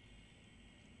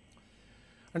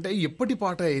 అంటే ఎప్పటి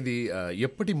పాట ఇది,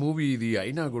 ఎప్పటి మూవీ ఇది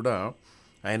అయినా కూడా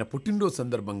ఆయన పుట్టినరోజు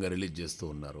సందర్భంగా రిలీజ్ చేస్తూ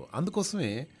ఉన్నారు.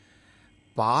 అందుకోసమే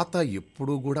పాత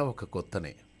ఎప్పుడూ కూడా ఒక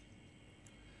కొత్తనే.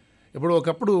 ఇప్పుడు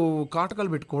ఒకప్పుడు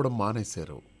కాటకాలు పెట్టుకోవడం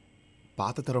మానేశారు.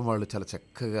 పాత తరం వాళ్ళు చాలా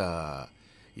చక్కగా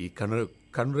ఈ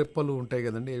కనురెప్పలు ఉంటాయి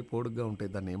కదండి, పొడుగ్గా ఉంటాయి,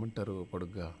 దాన్ని ఏమంటారు,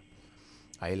 పొడుగ్గా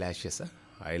ఐ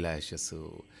ల్యాషెస్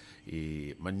ఈ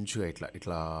మంచిగా ఇట్లా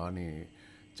ఇట్లా అని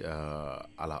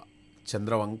అలా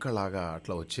చంద్రవంకలాగా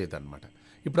అట్లా వచ్చేదన్నమాట.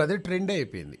 ఇప్పుడు అదే ట్రెండే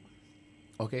అయిపోయింది.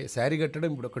 ఓకే, శారీ కట్టడం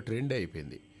ఇప్పుడు ఒక ట్రెండ్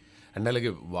అయిపోయింది. అండ్ అలాగే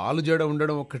వాలు జడ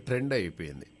ఉండడం ఒక ట్రెండ్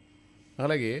అయిపోయింది.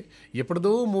 అలాగే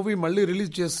ఎప్పుడదో మూవీ మళ్ళీ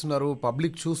రిలీజ్ చేస్తున్నారు,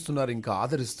 పబ్లిక్ చూస్తున్నారు, ఇంకా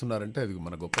ఆదరిస్తున్నారంటే అది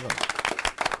మన గొప్పగా.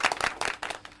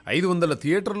 500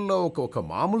 థియేటర్లో ఒక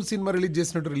మామూలు సినిమా రిలీజ్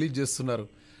చేసినట్టు రిలీజ్ చేస్తున్నారు.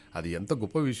 అది ఎంత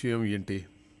గొప్ప విషయం ఏంటి.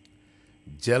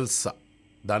 జల్సా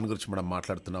దాని గురించి మనం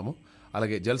మాట్లాడుతున్నాము.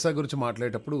 అలాగే జల్సా గురించి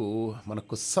మాట్లాడేటప్పుడు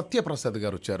మనకు సత్యప్రసాద్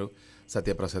గారు వచ్చారు.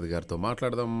 సత్యప్రసాద్ గారితో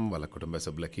మాట్లాడదాం, వాళ్ళ కుటుంబ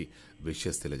సభ్యులకి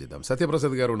విషెస్ తెలియజేద్దాం.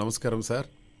 సత్యప్రసాద్ గారు నమస్కారం సార్.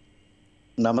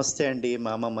 నమస్తే అండి,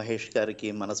 మామ మహేష్ గారికి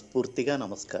మనస్ఫూర్తిగా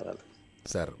నమస్కారాలు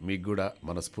సార్. మీకు కూడా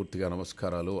మనస్ఫూర్తిగా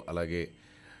నమస్కారాలు, అలాగే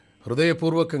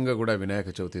హృదయపూర్వకంగా కూడా వినాయక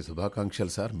చవితి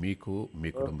శుభాకాంక్షలు సార్, మీకు మీ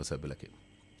కుటుంబ సభ్యులకి.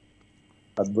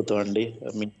 అద్భుతం అండి,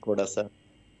 మీకు కూడా సార్.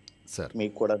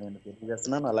 మీకు కూడా నేను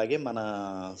తెలియజేస్తున్నాను. అలాగే మన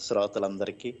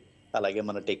శ్రోతలందరికీ, అలాగే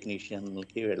మన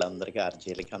టెక్నీషియన్లకి, వీళ్ళందరికీ,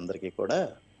 ఆర్జేలకి అందరికీ కూడా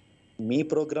మీ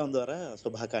ప్రోగ్రాం ద్వారా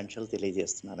శుభాకాంక్షలు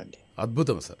తెలియజేస్తున్నానండి.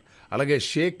 అద్భుతం సార్. అలాగే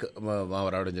షేక్ మామ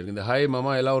రావడం జరిగింది. హాయ్ మామ,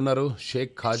 ఎలా ఉన్నారు?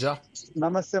 షేక్ ఖాజా.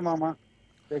 నమస్తే మామ.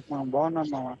 బాగున్నాను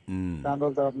మామ, చాలా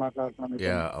రోజుల తర్వాత మాట్లాడుతున్నాను.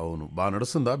 అవును, బాగా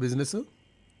నడుస్తుందా బిజినెస్?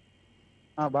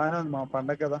 బాగానే ఉంది మామ,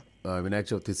 పండగ కదా. వినాయక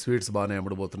చవితి స్వీట్స్ బాగానే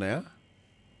అమ్ముడుపోతున్నాయా?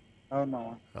 అవును మామ.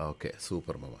 ఓకే,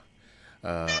 సూపర్ మామ.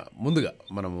 ముందుగా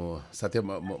మనము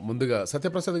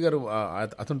సత్యప్రసాద్ గారు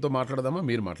అతనితో మాట్లాడదామా,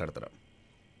 మీరు మాట్లాడతారా?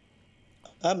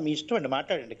 మీ ఇష్టం అండి,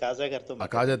 మాట్లాడండి.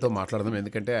 కాజాతో మాట్లాడదాం,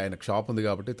 ఎందుకంటే ఆయన షాప్ ఉంది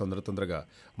కాబట్టి తొందరగా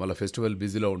మళ్ళీ ఫెస్టివల్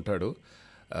బిజీలో ఉంటాడు.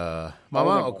 మామ,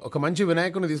 ఒక మంచి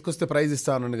వినాయకుడిని తీసుకొస్తే ప్రైజ్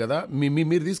ఇస్తాను కదా,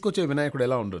 మీరు తీసుకొచ్చే వినాయకుడు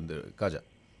ఎలా ఉంటుంది కాజా?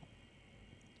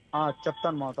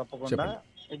 చెప్తాను మామ, తప్పకుండా.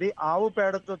 ఇది ఆవు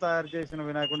పేడతో తయారు చేసిన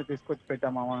వినాయకుడిని తీసుకొచ్చి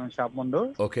పెట్టామా మనం షాప్ ముందు.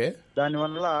 ఓకే.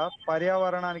 దానివల్ల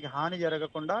పర్యావరణానికి హాని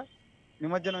జరగకుండా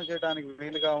నిమజ్జనం చేయడానికి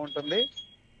వీలుగా ఉంటుంది.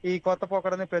 ఈ కొత్త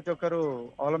పోకడని ప్రతి ఒక్కరూ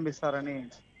అవలంబిస్తారని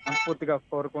మనస్ఫూర్తిగా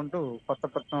కోరుకుంటూ కొత్త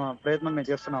ప్రయత్నం మేము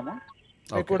చేస్తున్నాము.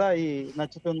 మీకు కూడా ఈ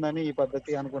నచ్చుతుందని ఈ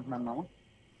పద్ధతి అనుకుంటున్నాము.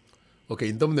 ఓకే,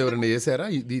 ఇంతకుముందు ఎవరైనా చేశారా?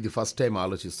 ఇది ఫస్ట్ టైం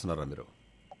ఆలోచిస్తున్నారా మీరు?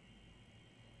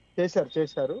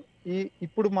 చేశారు.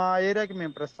 ఇప్పుడు మా ఏరియాకి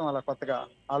మేము ప్రస్తుతం అలా కొత్తగా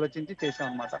ఆలోచించి చేసాం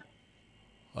అన్నమాట.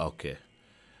 Okay,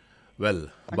 well.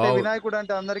 వినాయకుడు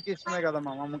అంటే అందరికి ఇష్టమే కదా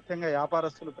మామ, ముఖ్యంగా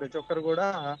వ్యాపారస్తులు ప్రతి ఒక్కరు కూడా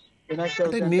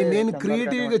నేను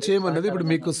క్రియేటివ్గా చేయమన్నది. ఇప్పుడు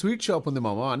మీకు స్వీట్ షాప్ ఉంది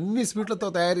మామ, అన్ని స్వీట్లతో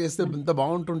తయారు చేస్తే ఎంత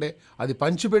బాగుంటుండే, అది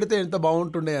పంచి పెడితే ఎంత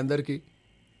బాగుంటుండే అందరికి.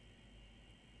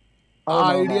 ఆ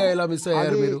ఐడియా ఎలా మిస్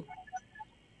అయ్యారు మీరు?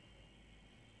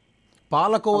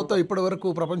 పాలకోవతో ఇప్పటి వరకు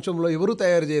ప్రపంచంలో ఎవరూ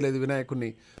తయారు చేయలేదు వినాయకుడిని.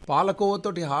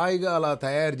 పాలకోవతోటి హాయిగా అలా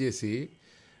తయారు చేసి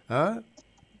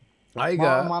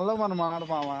హాయిగా మనలో మనం మాట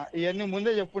మామ ఇవన్నీ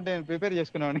ముందే చెప్పుంటే నేను ప్రిపేర్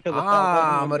చేసుకున్నాను కదా.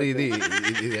 మరి ఇది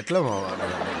ఎట్లా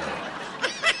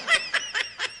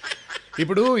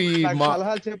ఇప్పుడు ఈ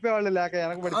సలహాలు చెప్పేవాళ్ళు లేక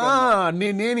వెనకబడి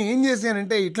నేను ఏం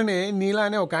చేశానంటే ఇట్లనే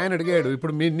నీలానే ఒక ఆయన అడిగాడు,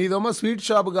 ఇప్పుడు నీదేమో స్వీట్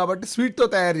షాప్ కాబట్టి స్వీట్తో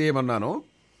తయారు చేయమన్నాను.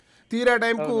 తీరా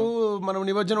టైంకు మనం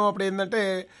నిమజ్జనం అప్పుడు ఏంటంటే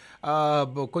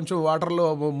కొంచెం వాటర్లో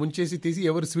ముంచేసి తీసి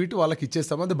ఎవరి స్వీట్ వాళ్ళకి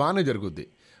ఇచ్చేస్తాం, అది బాగానే జరుగుద్ది.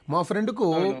 మా ఫ్రెండ్కు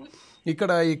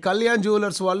ఇక్కడ ఈ కళ్యాణ్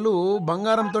జ్యువెలర్స్ వాళ్ళు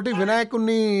బంగారంతో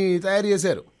వినాయకుడిని తయారు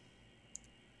చేశారు.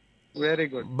 Very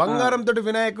good. బంగారంతో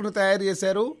వినాయకుడిని తయారు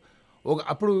చేశారు.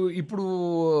 ఇప్పుడు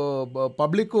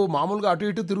పబ్లిక్ మామూలుగా అటు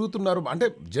ఇటు తిరుగుతున్నారు. అంటే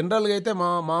జనరల్గా అయితే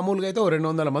మామూలుగా అయితే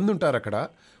 200 మంది ఉంటారు అక్కడ.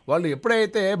 వాళ్ళు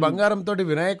ఎప్పుడైతే బంగారంతో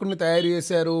వినాయకుడిని తయారు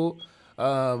చేశారు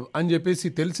అని చెప్పేసి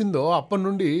తెలిసిందో అప్పటి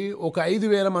నుండి ఒక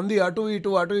 5,000 మంది అటు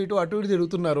ఇటు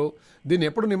తిరుగుతున్నారు. దీన్ని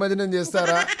ఎప్పుడు నిమజ్జనం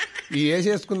చేస్తారా, ఈ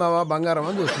వేసేసుకుందామా బంగారం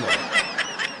అని చూస్తున్నారు.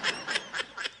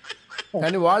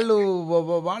 కానీ వాళ్ళు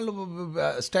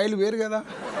స్టైల్ వేరు కదా.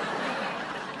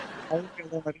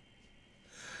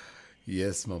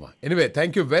 ఎస్ మామా. Anyway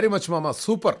thank you very much మామా,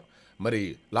 సూపర్. మరి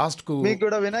లాస్ట్కు మీకు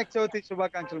కూడా వినాయక చవితి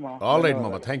శుభాకాంక్షలు మామ. ఆల్ రైట్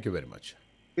మామా, thank you very much.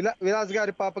 Vilas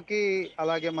గారి పాపకి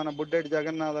అలాగే మన బుడ్డేటి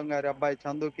జగన్నాథం గారి అబ్బాయి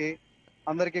చందుకి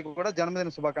అందరికీ కూడా జన్మదిన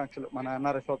శుభాకాంక్షలు మన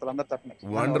ఎన్ఆర్ఐ శ్రోతలందరి తరఫున.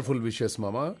 వండర్ఫుల్ విషెస్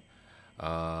మామా.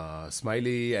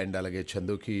 స్మైలీ అండ్ అలాగే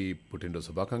చందుకి పుట్టినరోజు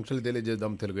శుభాకాంక్షలు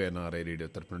తెలియజేద్దాం తెలుగు ఎన్ఆర్ఐ రేడియో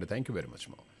తరఫు నుండి. థ్యాంక్ యూ వెరీ మచ్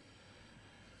మామా.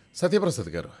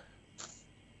 సత్యప్రసాద్ గారు.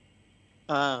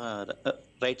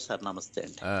 రైట్ సార్, నమస్తే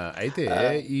అండి. అయితే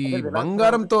ఈ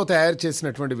బంగారంతో తయారు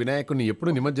చేసినటువంటి వినాయకుడిని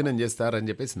ఎప్పుడు నిమజ్జనం చేస్తారని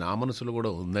చెప్పేసి నా మనసులో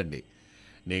కూడా ఉందండి.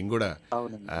 నేను కూడా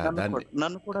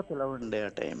నన్ను కూడా పిలవండి ఆ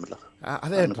టైంలో.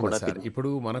 అదే అంటున్నా సార్, ఇప్పుడు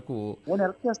మనకు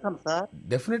హెల్ప్ చేస్తాను సార్,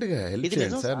 డెఫినెట్ గా హెల్ప్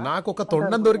చేయండి సార్. నాకు ఒక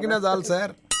తొండం దొరికినా చాలు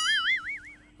సార్,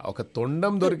 ఒక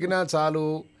తొండం దొరికినా చాలు,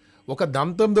 ఒక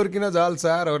దంతం దొరికినా చాలు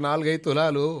సార్. 4-5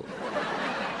 తులాలు,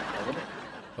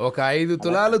 ఒక 5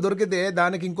 తులాలు దొరికితే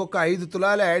దానికి ఇంకొక 5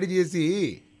 తులాలు యాడ్ చేసి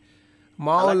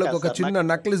మా వాళ్ళకి ఒక చిన్న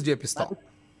నక్లెస్ చేపిస్తాం.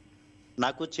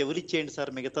 నాకు చెవులు ఇచ్చేయండి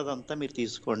సార్, మిగతాదంతా మీరు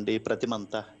తీసుకోండి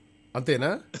ప్రతిమంతా. అంతేనా?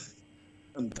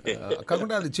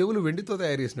 కాకుండా అది చెవులు వెండితో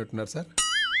తయారు చేసినట్టున్నారు సార్.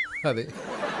 అదే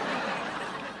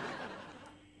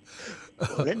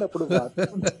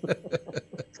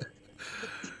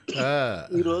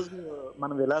ఈరోజు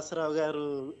మన విలాసరావు గారు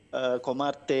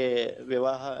కుమార్తె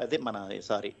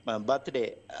బర్త్డే,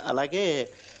 అలాగే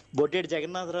బొడ్డేటి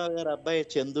జగన్నాథరావు గారు అబ్బాయి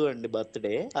చందు అండి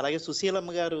బర్త్డే, అలాగే సుశీలమ్మ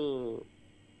గారు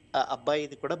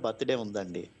అబ్బాయిది కూడా బర్త్డే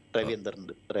ఉందండి, రవీందర్.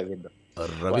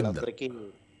 వాళ్ళందరికీ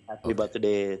హ్యాపీ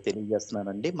బర్త్డే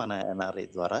తెలియజేస్తున్నానండి మన ఎన్ఆర్ఐ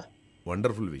ద్వారా.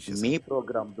 వండర్ఫుల్ విషయం, మీ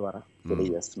ప్రోగ్రామ్ ద్వారా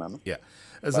తెలియజేస్తున్నాను.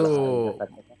 సో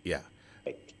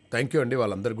థ్యాంక్ యూ అండి.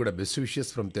 వాళ్ళందరికీ కూడా best wishes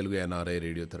from Telugu NRI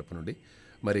radio తరపు నుండి.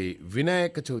 మరి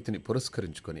వినాయక చవితిని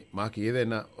పురస్కరించుకొని మాకు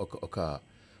ఏదైనా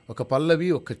ఒక పల్లవి,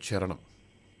 ఒక చరణం,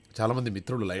 చాలామంది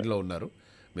మిత్రులు లైన్లో ఉన్నారు,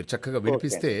 మీరు చక్కగా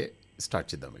వినిపిస్తే స్టార్ట్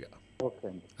చేద్దాం ఇక.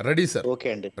 Ready sir? ఓకే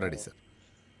అండి, రెడీ సార్.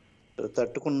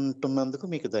 తట్టుకుంటున్నందుకు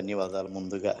మీకు ధన్యవాదాలు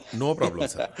ముందుగా. No problem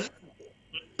sir.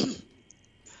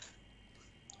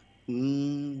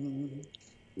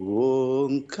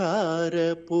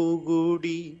 ఓంకారపు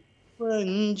గుడి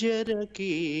పంజరకీరము,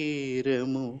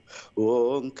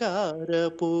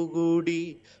 ఓంకారపు గుడి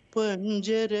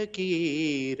పంజరకీరము,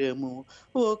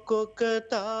 ఒక్కొక్క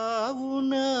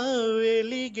తావున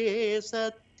వెలిగే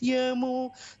సత్యము,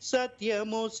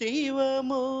 సత్యము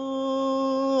శివము,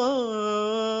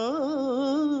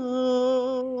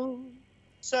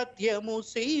 సత్యము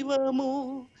శివము,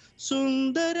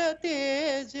 సుందర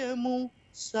తేజము,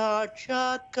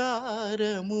 సాక్షాత్కారము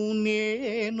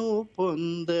నేను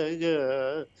పొందగా,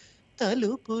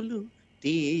 తలుపులు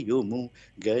తీయుము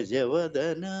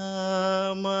గజవదనా,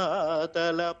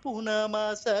 మాతలపున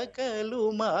మసకలు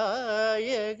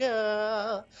మాయగా,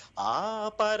 ఆ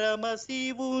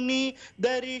పరమశివుని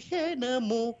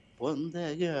దర్శనము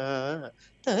పొందగా,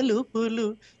 తలుపులు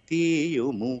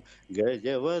తీయుము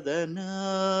గజవదనా.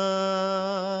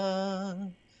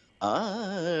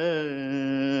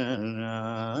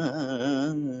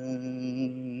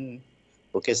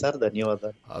 ఓకే సార్,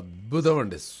 ధన్యవాదాలు. అద్భుతం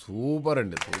అండి, సూపర్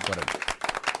అండి, సూపర్ అండి.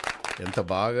 ఎంత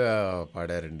బాగా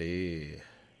పాడారండి,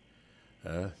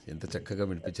 ఎంత చక్కగా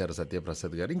వినిపించారు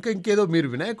సత్యప్రసాద్ గారు. ఇంకేదో మీరు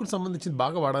వినాయకుడికి సంబంధించి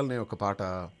బాగా పాడాలనే ఒక పాట.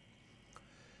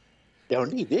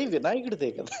 ఏమండి, ఇదే వినాయకుడిదే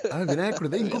కదా?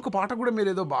 వినాయకుడిదే. ఇంకొక పాట కూడా మీరు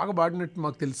ఏదో బాగా పాడినట్టు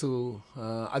మాకు తెలుసు.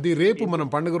 అది రేపు మనం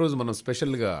పండుగ రోజు మనం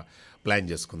స్పెషల్గా ప్లాన్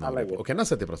చేసుకుందాం. ఓకేనా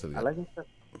సత్యప్రసాద్ గారు?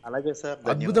 అలాగే సార్.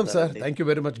 అద్భుతం sir, thank you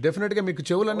very much. డెఫినెట్గా మీకు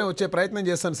చెవులన్నీ వచ్చే ప్రయత్నం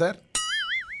చేస్తాను సార్.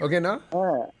 ఓకేనా?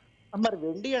 మరి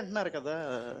వెండి అంటున్నారు కదా?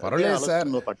 పర్వాలేదు సార్,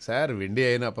 సార్ వెండి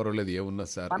అయినా పర్వాలేదు, ఏమున్నా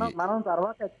సార్, మనం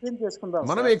తర్వాత ఎక్స్చేంజ్ చేసుకుందాం.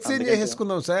 మనం ఎక్స్చేంజ్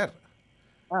చేసేసుకుందాం సార్.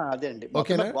 అదే అండి,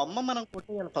 ఓకేనా? బొమ్మ మనం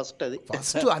కొట్టేయాలి ఫస్ట్.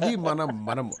 అది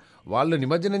మనం వాళ్ళు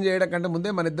నిమజ్జనం చేయడం కంటే ముందే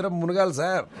మన ఇద్దరం మునగాలి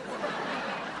సార్.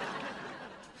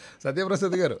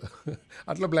 సత్యప్రసాద్ గారు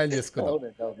అట్లా ప్లాన్ చేసుకున్నాం.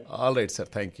 All right sir,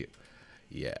 thank you.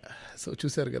 Yeah, so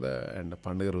చూశారు కదా. అండ్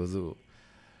పండుగ రోజు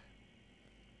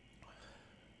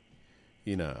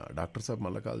ఈయన డాక్టర్ సాబ్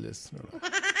మళ్ళీ కాల్ చేస్తున్నాడు.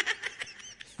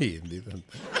 ఏంది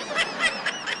ఇదంతా?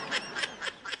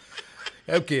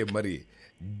 ఓకే, మరి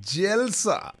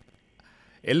జల్సా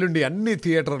ఎల్లుండి అన్ని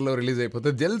థియేటర్లో రిలీజ్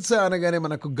అయిపోతుంది. జల్సా అనగానే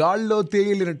మనకు గాల్లో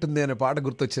తేలినట్టుంది అనే పాట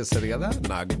గుర్తొచ్చేస్తుంది కదా.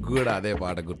 నాకు కూడా అదే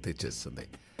పాట గుర్తొచ్చేస్తుంది.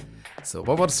 So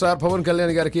power star Pawan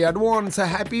Kalyan గారికి advance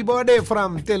happy birthday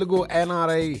from Telugu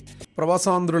NRI.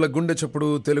 ప్రవాసాంధ్రుల గుండె చప్పుడు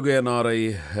తెలుగు ఎన్ఆర్ఐ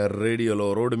రేడియోలో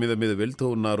రోడ్డు మీద వెళ్తూ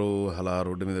ఉన్నారు. అలా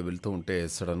రోడ్డు మీద వెళ్తూ ఉంటే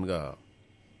సడన్గా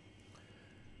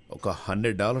ఒక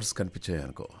 $100 కనిపించాయి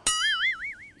అనుకో,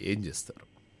 ఏం చేస్తారు?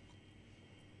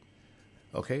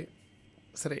 ఓకే,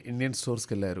 సరే, ఇండియన్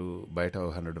స్టోర్స్కి వెళ్ళారు. బయట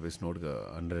 $100 నోట్గా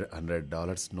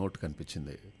 $100 నోట్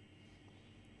కనిపించింది.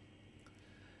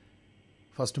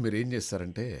 ఫస్ట్ మీరు ఏం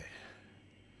చేస్తారంటే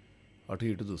అటు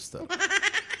ఇటు చూస్తారు.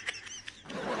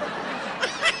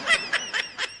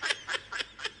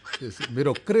 మీరు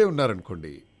ఒక్కరే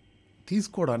ఉన్నారనుకోండి,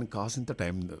 తీసుకోవడానికి కాసింత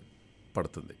టైం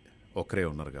పడుతుంది, ఒక్కరే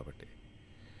ఉన్నారు కాబట్టి.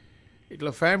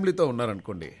 ఇట్లా ఫ్యామిలీతో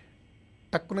ఉన్నారనుకోండి,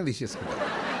 టక్కున తీసేసుకుంటారు.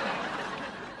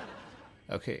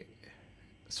 ఓకే,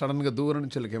 సడన్గా దూరం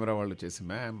నుంచి కెమెరా వాళ్ళు వచ్చేసి,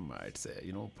 మ్యామ్ ఇట్స్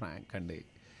ప్రాంక్ అండి,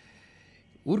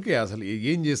 ఊరికే అసలు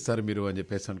ఏం చేస్తారు మీరు అని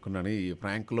చెప్పేసి అనుకున్నాను. ఈ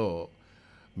ప్రాంక్లో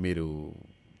మీరు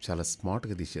చాలా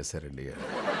స్మార్ట్గా తీసేశారండి.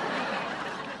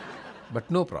 But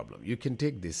no problem, you can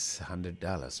take this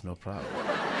 $100, no problem.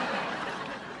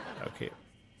 Okay,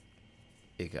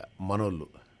 ఇక మనోళ్ళు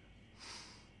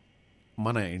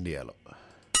మన ఇండియాలో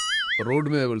రోడ్డు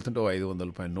మీద వెళ్తుంటే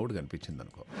 $500 నోటు కనిపించింది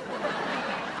అనుకో,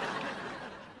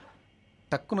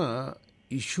 టక్కున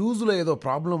ఈ షూస్లో ఏదో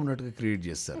ప్రాబ్లం ఉన్నట్టుగా క్రియేట్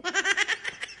చేస్తారు,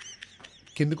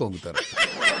 కిందకు వంగుతారు.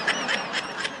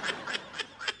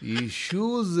 ఈ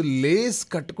షూస్ లేస్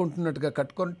కట్టుకుంటున్నట్టుగా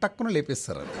కట్టుకొని టక్కున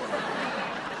లేపేస్తారు.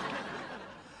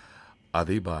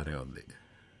 అది బాగానే ఉంది.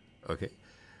 ఓకే,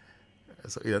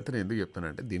 సో ఇదంతా నేను ఎందుకు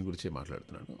చెప్తానంటే దీని గురించి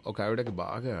మాట్లాడుతున్నాను. ఒక ఆవిడకి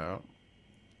బాగా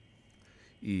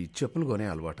ఈ చెప్పులు కొనే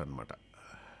అలవాటు అనమాట.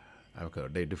 ఒక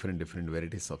డిఫరెంట్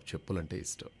వెరైటీస్ ఆఫ్ చెప్పులు అంటే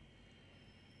ఇష్టం.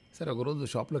 సరే, ఒకరోజు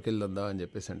షాప్లోకి వెళ్దా అని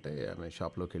చెప్పేసి అంటే ఆమె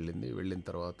షాప్లోకి వెళ్ళిన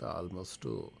తర్వాత ఆల్మోస్ట్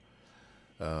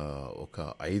ఒక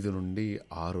 5 నుండి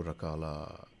 6 రకాల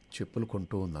చెప్పులు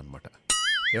కొంటూ ఉందన్నమాట.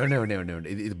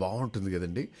 ఏమండి ఇది బాగుంటుంది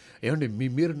కదండి, ఏమండి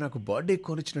మీరు నాకు బర్త్డే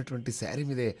కొనిచ్చినటువంటి శారీ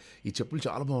మీదే ఈ చెప్పులు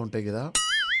చాలా బాగుంటాయి కదా,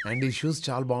 అండ్ ఈ షూస్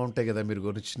చాలా బాగుంటాయి కదా మీరు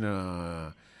కొనిచ్చిన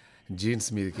జీన్స్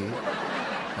మీదకి,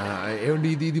 ఏమండి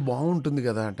ఇది బాగుంటుంది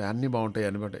కదా అంటే అన్నీ బాగుంటాయి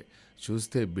అనమాట.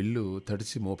 చూస్తే బిల్లు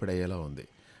తడిసి మోపెడయ్యేలా ఉంది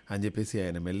అని చెప్పేసి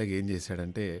ఆయన మెల్లగా ఏం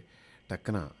చేశాడంటే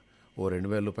టక్కన ఓ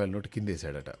 $2000 నోటు కింద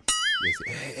వేసాడట. వేసి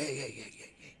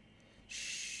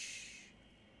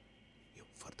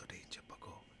ఎవరితో ఏం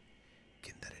చెప్పకో,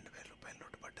 కింద $2000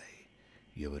 నోటు పడ్డాయి,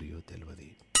 ఎవరియో తెలియదు.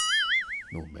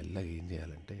 నువ్వు మెల్లగా ఏం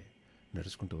చేయాలంటే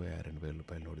నడుచుకుంటూ పోయి ఆ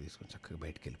 $2000 నోటు తీసుకొని చక్కగా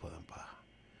బయటికి వెళ్ళిపోదాంపా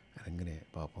అనగానే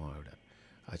పాపం ఆవిడ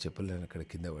ఆ చెప్పులను అక్కడ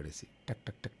కింద పడేసి టక్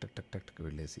టక్ టక్ టక్ టక్ టక్ టక్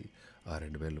వెళ్ళేసి ఆ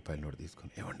 $2000 నోటు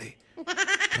తీసుకొని, ఏమండి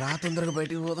రా తొందరగా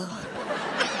బయటికి పోదాం.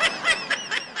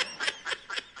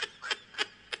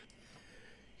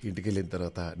 ఇంటికి వెళ్ళిన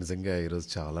తర్వాత నిజంగా ఈరోజు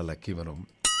చాలా లక్కీ, మనం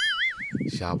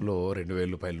షాప్లో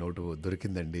 $2000 నోటు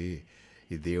దొరికిందండి,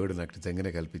 ఈ దేవుడు నాకు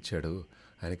నిజంగానే కల్పించాడు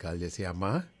అని కాల్ చేసి,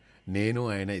 అమ్మా నేను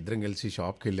ఆయన ఇద్దరం కలిసి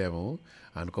షాప్కి వెళ్ళాము,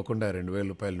 అనుకోకుండా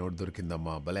 $2000 నోటు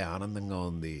దొరికిందమ్మా, భలే ఆనందంగా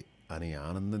ఉంది అని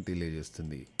ఆనందం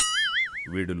తెలియజేస్తుంది.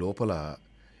 వీడు లోపల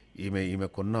ఈమె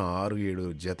కొన్న 6-7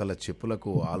 జతల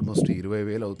చెప్పులకు ఆల్మోస్ట్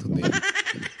 20,000 అవుతుంది.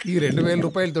 ఈ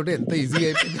 $2000 ఎంత ఈజీగా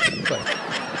అయిపోయింది.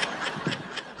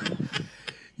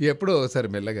 ఎప్పుడో ఒకసారి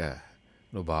మెల్లగా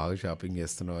నువ్వు బాగా షాపింగ్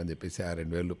చేస్తున్నావు అని చెప్పేసి ఆ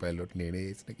 $2000 నోటు నేనే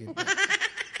వేసిన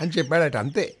అని చెప్పాడట.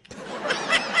 అంతే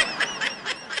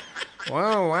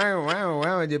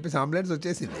అని చెప్పేసి అంబులెన్స్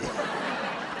వచ్చేసింది.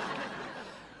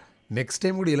 నెక్స్ట్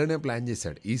టైం కూడా ఇలానే ప్లాన్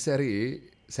చేశాడు. ఈసారి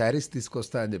శారీస్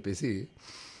తీసుకొస్తా అని చెప్పేసి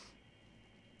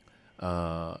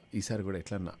ఈసారి కూడా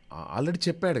ఎట్లా ఆల్రెడీ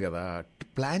చెప్పాడు కదా,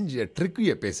 ట్రిక్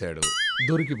చెప్పేశాడు,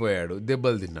 దొరికిపోయాడు,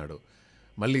 దెబ్బలు తిన్నాడు.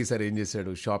 మళ్ళీ ఈసారి ఏం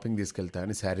చేశాడు, షాపింగ్ తీసుకెళ్తా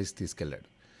అని శారీస్ తీసుకెళ్ళాడు.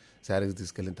 శారీస్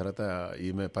తీసుకెళ్ళిన తర్వాత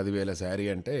ఈమె 10,000 శారీ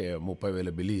అంటే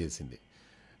 30,000 బిల్లు చేసింది.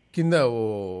 కింద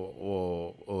ఓ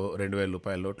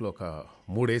 $2000 నోట్లు ఒక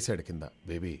 3 వేసాడు కింద.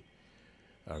 బేబీ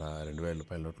ఆడ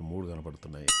 $2000 నోట్లు 3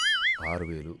 కనపడుతున్నాయి,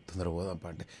 6,000 తొందర పోదాంపా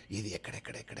అంటే, ఇది ఎక్కడ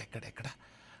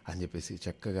అని చెప్పేసి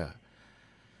చక్కగా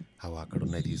అవి అక్కడ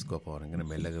ఉన్నాయి తీసుకోపోవడంగానే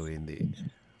మెల్లగా పోయింది.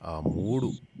 ఆ 3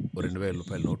 2,000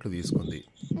 రూపాయల నోట్లు తీసుకుంది.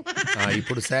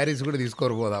 ఇప్పుడు శారీస్ కూడా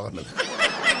తీసుకోకపోదామన్నది.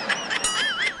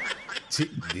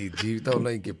 జీవితంలో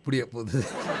ఇంకెప్పుడు చెప్పొద్దు.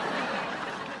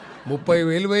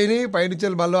 30,000 పోయినాయి, పైనుంచి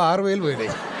మళ్ళీ 6,000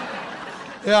 పోయినాయి.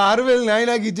 6,000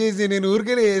 నాయనాకి ఇచ్చేసి నేను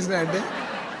ఊరికేనే చేసిన అంటే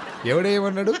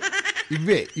ఎవడేమన్నాడు,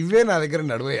 ఇవే నా దగ్గర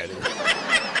నడిపోయాడు.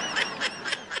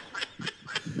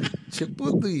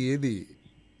 చెప్పొద్దు ఏది.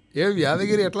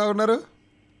 యాదగిరి ఎట్లా ఉన్నారు?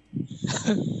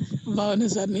 బాగుంది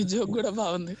సార్, నీ జోక్ కూడా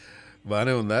బాగుంది.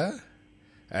 బాగానే ఉందా?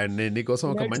 అండ్ నేను నీకోసం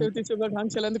ఒక మంచి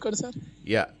శుభాకాంక్షలు అందుకోండి సార్.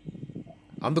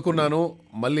 అందుకున్నాను.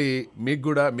 మళ్ళీ మీకు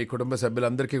కూడా మీ కుటుంబ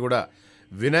సభ్యులందరికీ కూడా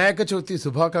వినాయక చవితి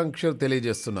శుభాకాంక్షలు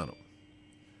తెలియజేస్తున్నాను.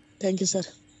 Thank you sir.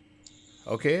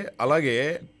 ఓకే, అలాగే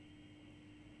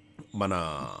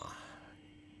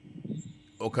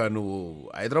నువ్వు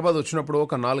హైదరాబాద్ వచ్చినప్పుడు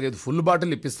ఒక 4-5 ఫుల్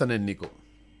బాటిల్ ఇప్పిస్తాను నేను నీకు.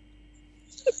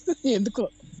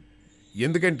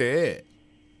 ఎందుకంటే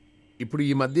ఇప్పుడు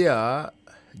ఈ మధ్య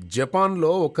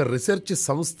జపాన్లో ఒక రీసెర్చ్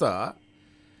సంస్థ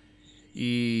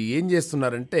ఏం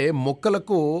చేస్తున్నారంటే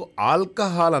మొక్కలకు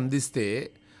ఆల్కహాల్ అందిస్తే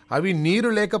అవి నీరు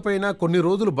లేకపోయినా కొన్ని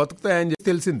రోజులు బతుకుతాయని చెప్పి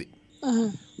తెలిసింది.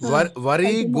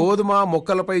 వరి, గోధుమ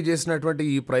మొక్కలపై చేసినటువంటి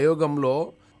ఈ ప్రయోగంలో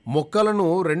మొక్కలను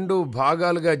 2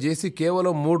 భాగాలుగా చేసి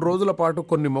కేవలం 3 రోజుల పాటు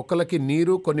కొన్ని మొక్కలకి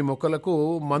నీరు, కొన్ని మొక్కలకు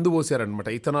మందు పోసారనమాట.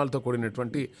 ఇథనాల్తో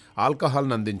కూడినటువంటి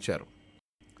ఆల్కహాల్ని అందించారు.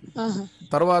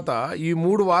 తర్వాత ఈ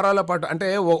 3 వారాల పాటు అంటే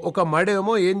ఒక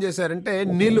మడేమో ఏం చేశారంటే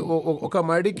ఒక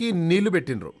మడికి నీళ్లు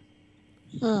పెట్టినరు,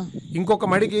 ఇంకొక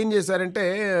మడికి ఏం చేశారంటే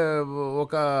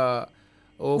ఒక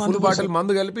ఫుల్ బాటిల్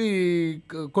మందు కలిపి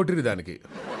కొట్టిరు. దానికి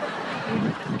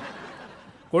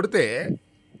కొడితే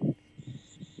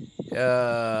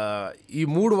ఈ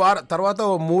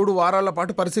 3 వారాల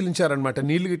పాటు పరిశీలించారనమాట,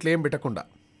 నీళ్ళు గిట్ల ఏం పెట్టకుండా.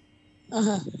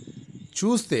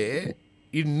 చూస్తే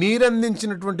ఈ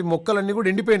నీరందించినటువంటి మొక్కలన్నీ కూడా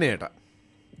ఎండిపోయినాయట,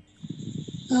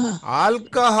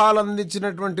 ఆల్కహాల్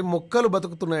అందించినటువంటి మొక్కలు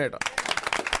బతుకుతున్నాయట.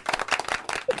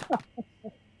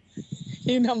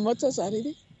 నమ్మొచ్చా సార్?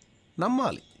 ఇది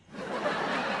నమ్మాలి.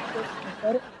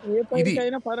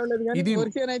 ఇది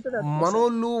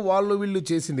మనోళ్ళు వాళ్ళు వీళ్ళు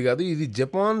చేసింది కాదు, ఇది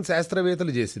జపాన్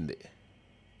శాస్త్రవేత్తలు చేసింది.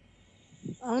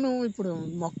 అవును, ఇప్పుడు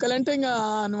మొక్కలంటే ఇంకా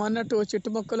నువ్వు అన్నట్టు చెట్టు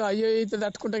మొక్కలు అయ్యో అయితే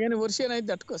తట్టుకుంటా, కానీ వర్షం అయితే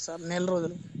తట్టుకో సార్. నెల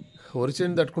రోజులు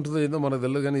వర్షం తట్టుకుంటుందో ఏదో మనకు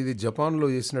తెలియదు, కానీ ఇది జపాన్లో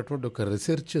చేసినటువంటి ఒక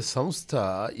రీసెర్చ్ సంస్థ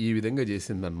ఈ విధంగా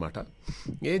చేసిందనమాట.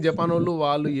 జపాన్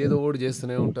వాళ్ళు ఏదో ఒకటి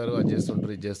చేస్తూనే ఉంటారు, అది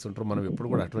చేస్తుంటారు, ఇది చేస్తుంటారు. మనం ఎప్పుడు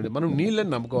కూడా మనం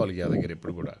నీళ్ళని నమ్ముకోవాలి యాదగిరి,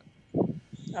 ఎప్పుడు కూడా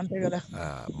అంతే కదా.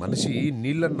 మనిషి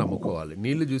నీళ్ళని నమ్ముకోవాలి,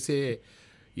 నీళ్లు చూసే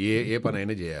ఏ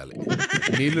పనైనా చేయాలి.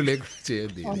 నీళ్లు లేకుండా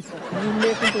చేయద్దు,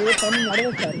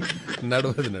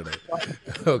 నడవదు.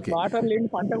 ఓకే,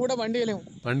 పంట కూడా పండియలేము.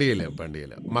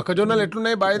 మొక్కజొన్నలు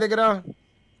ఎట్లున్నాయి బావి దగ్గర?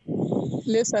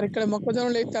 లేదు సార్, ఇక్కడ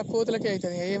మొక్కజొన్నలు అయితే ఆ కోతులకే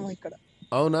అవుతుంది ఏమో ఇక్కడ.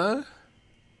 అవునా?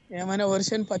 ఏమైనా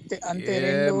వర్షం పత్తి అంతే.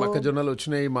 మొక్కజొన్నలు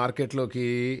వచ్చినాయి మార్కెట్లోకి,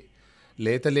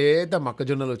 లేత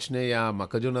మొక్కజొన్నలు వచ్చినాయి. ఆ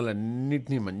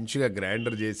మొక్కజొన్నలన్నింటినీ మంచిగా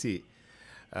గ్రైండర్ చేసి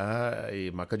ఈ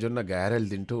మొక్కజొన్న గారెలు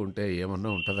తింటూ ఉంటే ఏమన్నా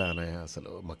ఉంటుందా అన్నయ్య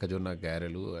అసలు? మొక్కజొన్న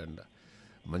గారెలు అండ్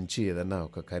మంచి ఏదన్నా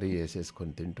ఒక కర్రీ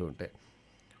వేసేసుకొని తింటూ ఉంటే.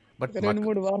 బట్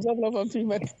 2-3 వాట్సాప్లో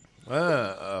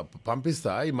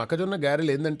పంపిస్తా. ఈ మొక్కజొన్న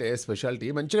గారెలు ఏంటంటే స్పెషాలిటీ,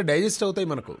 మంచిగా డైజెస్ట్ అవుతాయి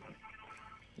మనకు.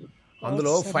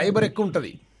 అందులో ఫైబర్ ఎక్కువ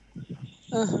ఉంటుంది,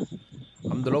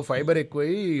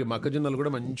 ఎక్కువై మొక్కజొన్నలు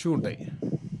కూడా మంచిగా ఉంటాయి.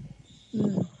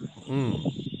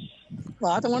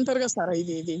 వాతం అంటారు కదా సార్,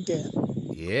 ఇది తింటే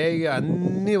ఇక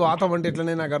అన్ని వాతం అంటే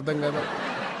ఎట్లనే నాకు అర్థం కాదు.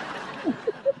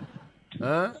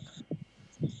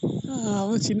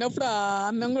 చిన్నప్పుడు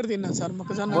అన్నం కూడా తిన్నాను సార్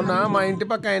మొక్కజొన్న. మొన్న మా ఇంటి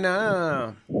పక్క ఆయన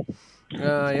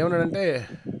ఏమన్నాడంటే,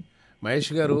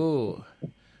 మహేష్ గారు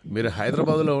మీరు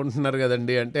హైదరాబాద్లో ఉంటున్నారు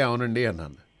కదండి అంటే, అవునండి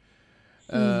అన్నాను.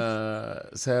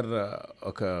 సార్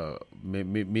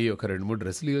మీ ఒక 2-3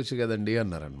 డ్రెస్సులు ఇవ్వచ్చు కదండి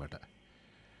అన్నారనమాట.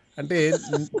 అంటే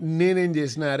నేనేం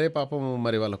చేసిన, అరే పాపం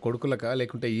మరి వాళ్ళ కొడుకులకా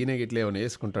లేకుంటే ఈయన గిట్ల ఏమైనా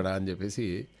వేసుకుంటాడా అని చెప్పేసి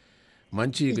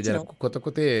మంచి కొత్త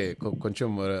కొంచెం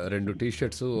 2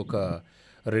 టీ-షర్ట్స్, ఒక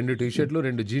 2 టీ-షర్ట్లు,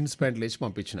 2 జీన్స్ ప్యాంట్లు వేసి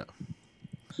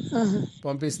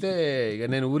పంపిస్తే ఇక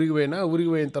నేను ఊరికి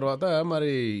పోయిన తర్వాత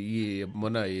మరి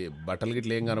మొన్న ఈ బట్టలు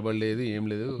గిట్ల ఏం కనబడలేదు, ఏం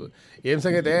లేదు. ఏం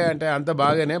సంగతే అంటే, అంత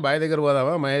బాగానే బావి దగ్గర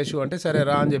పోదామా మహేష్ అంటే, సరే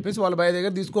రా అని చెప్పేసి వాళ్ళ బావి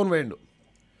దగ్గర తీసుకొని పోయిండు.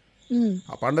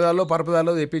 ఆ పండుదాల్లో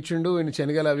పరపదాల్లో తెప్పించిండు. ఈయన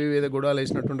శనగలు అవి ఏదో గుడాలు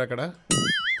వేసినట్టుండే అక్కడ.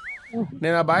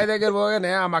 నేను ఆ బావి దగ్గర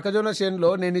పోగానే ఆ మొక్కజొన్న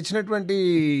చేనులో నేను ఇచ్చినటువంటి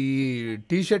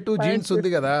టీ-షర్టు జీన్స్ ఉంది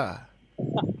కదా,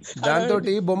 దాంతో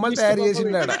బొమ్మలు తయారు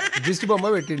చేసిండాడ, దిష్టి బొమ్మ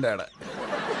పెట్టిండాడ.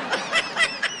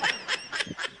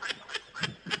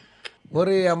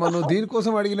 ఒరే అమ్మ, నువ్వు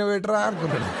దీనికోసం అడిగినవేట్రా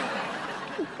అనుకున్నాడు.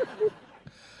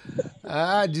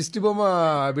 దిష్టి బొమ్మ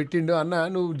పెట్టిండు అన్న.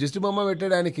 నువ్వు దిష్టి బొమ్మ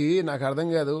పెట్టడానికి నాకు అర్థం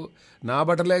కాదు, నా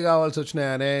బట్టలే కావాల్సి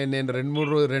వచ్చినాయనే, నేను రెండు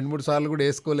మూడు సార్లు కూడా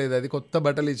వేసుకోలేదు, అది కొత్త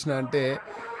బట్టలు ఇచ్చిన అంటే,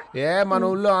 మన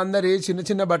ఊళ్ళో అందరి చిన్న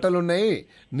చిన్న బట్టలు ఉన్నాయి,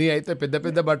 నీ అయితే పెద్ద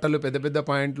పెద్ద బట్టలు, పెద్ద పెద్ద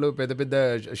పాయింట్లు, పెద్ద పెద్ద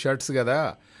షర్ట్స్ కదా,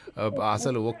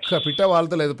 అసలు ఒక్క పిట్ట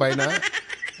వాళ్తలేదు పైన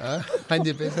అని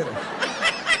చెప్పేసారు.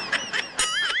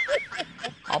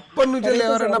 అప్పటి నుంచి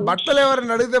ఎవరైనా బట్టలు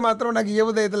ఎవరైనా అడిగితే మాత్రం నాకు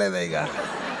ఇవ్వదు అవుతలేదా ఇక.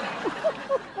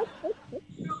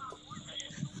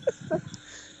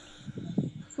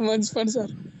 మంచి పని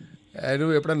సార్.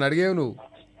 నువ్వు ఎప్పుడన్నా అడిగావు? నువ్వు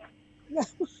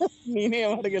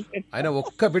నేనేం అడగలేదు. ఆయన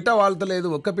ఒక్క పిట్ట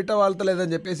వాళ్తలేదు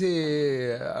అని చెప్పేసి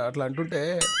అట్లా అంటుంటే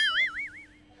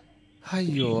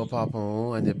అయ్యో పాపం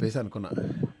అని చెప్పేసి అనుకున్నా.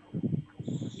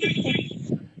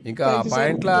 ఇంకా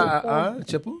పాయింట్లా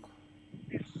చెప్పు.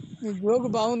 జోకు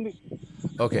బాగుంది.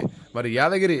 ఓకే, మరి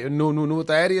యాదగిరి నువ్వు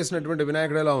తయారు చేసినటువంటి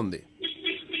వినాయకుడు ఎలా ఉంది?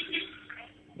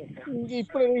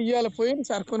 ఇప్పుడు ఇవాళ పోయింది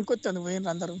సార్, కొనుక్కొచ్చాను,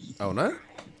 పోయింది అందరూ. అవునా?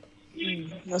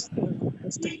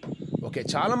 వస్తాయి. ఓకే,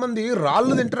 చాలా మంది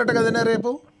రాళ్ళు తింటారట కదనే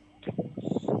రేపు.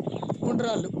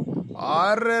 ఉండ్రాళ్ళు.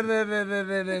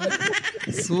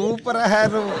 సూపర్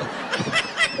హ్యారు.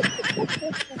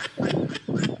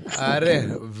 అరే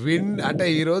అంటే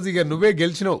ఈరోజు ఇక నువ్వే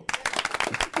గెలిచినావు.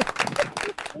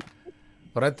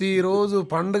 ప్రతిరోజు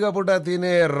పండుగ పూట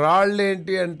తినే రాళ్ళు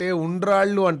ఏంటి అంటే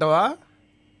ఉండ్రాళ్ళు అంటావా?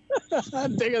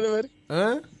 అంతే కదా మరి.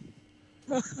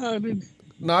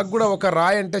 నాకు కూడా ఒక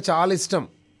రాయి అంటే చాలా ఇష్టం.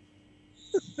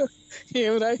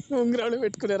 ఏం రాయి? ఉంగరాలు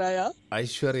పెట్టుకునే రాయా?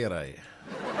 ఐశ్వర్య రాయ్.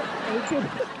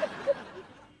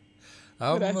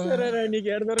 నీకు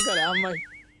ఏడు దొరకాలి అమ్మాయి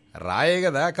రాయే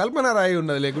కదా, కల్పన రాయి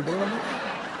ఉన్నది లేకుంటే.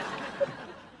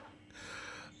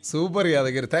 సూపర్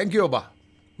యాదగిరి, థ్యాంక్ యూ అబ్బా.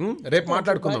 రేపు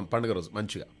మాట్లాడుకుందాం పండుగ రోజు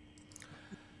మంచిగా.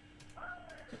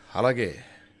 అలాగే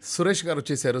సురేష్ గారు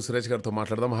వచ్చేసారు, సురేష్ గారితో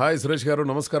మాట్లాడదాం. హాయ్ సురేష్ గారు.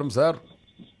 నమస్కారం సార్.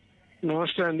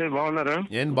 నమస్తే అండి, బాగున్నారా?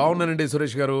 నేను బాగున్నానండి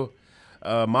సురేష్ గారు.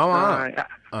 మామా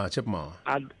చెప్పు మామ.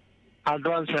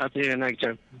 Advance happy Vinayaka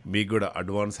Chavithi. మీకు కూడా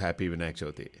అడ్వాన్స్ హ్యాపీ వినాయక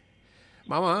చవితి.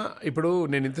 మామ, ఇప్పుడు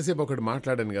నేను ఇంతసేపు ఒకటి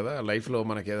మాట్లాడాను కదా, లైఫ్లో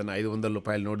మనకి ఏదైనా 500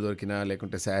 రూపాయల నోటు దొరికినా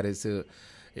లేకుంటే శారీస్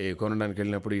కొనడానికి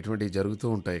వెళ్ళినప్పుడు ఇటువంటివి జరుగుతూ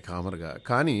ఉంటాయి కామన్గా.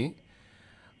 కానీ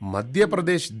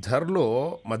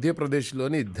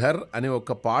మధ్యప్రదేశ్లోని ధర్ అనే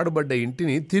ఒక పాడుబడ్డ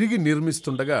ఇంటిని తిరిగి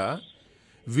నిర్మిస్తుండగా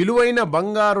విలువైన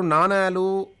బంగారు నాణేలు,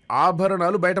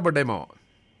 ఆభరణాలు బయటపడ్డాయి మావ.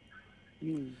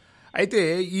 అయితే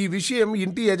ఈ విషయం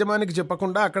ఇంటి యజమానికి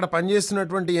చెప్పకుండా అక్కడ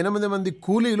పనిచేస్తున్నటువంటి 8 మంది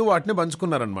కూలీలు వాటిని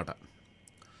పంచుకున్నారనమాట.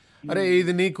 అరే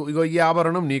ఇది నీకు, ఇగో ఈ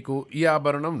ఆభరణం నీకు, ఈ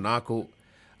ఆభరణం నాకు,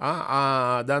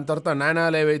 దాని తర్వాత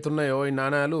నాణ్యాలు ఏవైతున్నాయో ఈ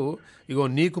నాణ్యాలు ఇగో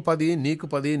నీకు 10, నీకు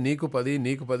 10, నీకు 10,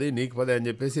 నీకు 10, నీకు 10 అని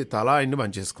చెప్పేసి తలా ఇన్ని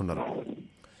పనిచేసుకున్నారు.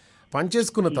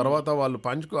 పనిచేసుకున్న తర్వాత వాళ్ళు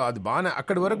అది బాగానే,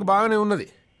 అక్కడి వరకు బాగానే ఉన్నది.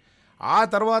 ఆ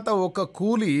తర్వాత ఒక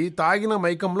కూలి తాగిన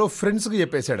మైకంలో ఫ్రెండ్స్కి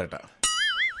చెప్పేశాడట,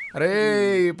 అరే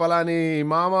పలాని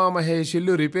మామా మహేష్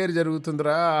ఇల్లు రిపేర్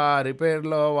జరుగుతుందిరా, ఆ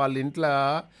రిపేర్లో వాళ్ళ ఇంట్లో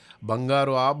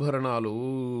బంగారు ఆభరణాలు,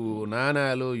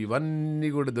 నాణ్యాలు ఇవన్నీ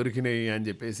కూడా దొరికినాయి అని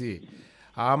చెప్పేసి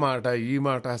ఆ మాట ఈ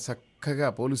మాట చక్కగా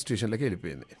పోలీస్ స్టేషన్లోకి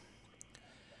వెళ్ళిపోయింది.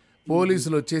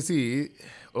 పోలీసులు వచ్చేసి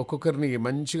ఒక్కొక్కరిని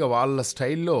మంచిగా వాళ్ళ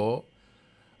స్టైల్లో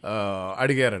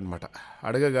అడిగారనమాట.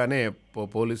 అడగగానే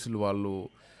పోలీసులు వాళ్ళు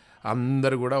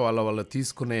అందరు కూడా వాళ్ళ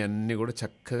తీసుకునే అన్నీ కూడా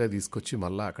చక్కగా తీసుకొచ్చి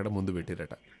మళ్ళీ అక్కడ ముందు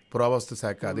పెట్టారట. పురావస్తు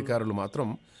శాఖ అధికారులు మాత్రం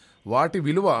వాటి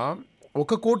విలువ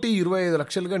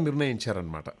 1,25,00,000గా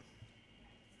నిర్ణయించారనమాట.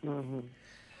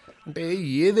 అంటే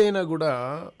ఏదైనా కూడా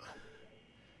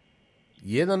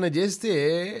ఏదన్నా చేస్తే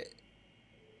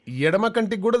ఎడమ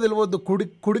కంటికి కూడా తెలియవద్దు,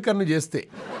 కుడి కన్ను చేస్తే.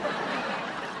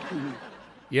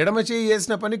 ఎడమ చేయి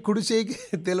చేసిన పని కుడి చేయికి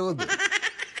తెలియదు,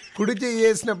 కుడి చేయి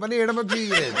చేసిన పని ఎడమ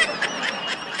చేయి.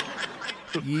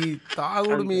 ఈ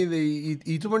తాగుడు మీద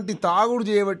ఇటువంటి తాగుడు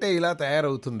చేయబట్టే ఇలా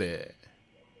తయారవుతుంది.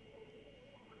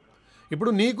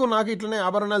 ఇప్పుడు నీకు నాకు ఇట్లనే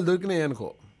ఆభరణాలు దొరికినాయి అనుకో,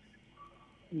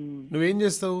 నువ్వేం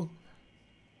చేస్తావు?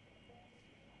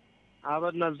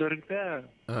 ఆభరణాలు దొరికితే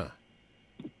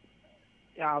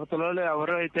అవతల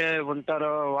ఎవరు అయితే ఉంటారో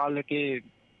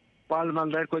వాళ్ళు మన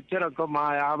దగ్గరికి వచ్చారు అనుకో, మా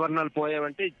ఆభరణాలు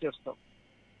పోయావంటే ఇచ్చేస్తాం.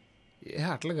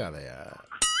 అట్లా కాదయ్యా,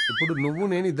 ఇప్పుడు నువ్వు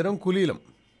నేను ఇద్దరం కూలీలం.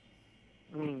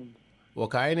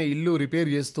 ఒక ఆయన ఇల్లు రిపేర్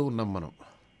చేస్తూ ఉన్నాం మనం.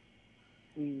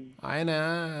 ఆయన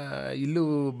ఇల్లు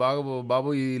బాబు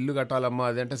ఈ ఇల్లు కట్టాలమ్మా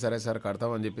అది అంటే సరే సరే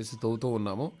కడతామని చెప్పేసి తవ్వుతూ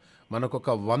ఉన్నాము. మనకు ఒక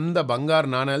 100 బంగారు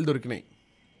నాణ్యాలు దొరికినాయి.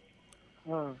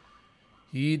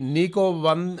 నీకో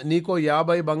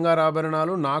 50 బంగారు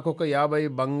ఆభరణాలు, నాకొక 50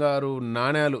 బంగారు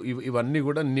నాణ్యాలు, ఇవన్నీ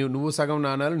కూడా నువ్వు సగం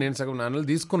నాణ్యాలు నేను సగం నాణ్యాలు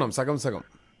తీసుకున్నాం, సగం సగం.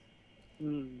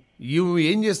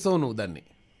 ఏం చేస్తావు నువ్వు దాన్ని?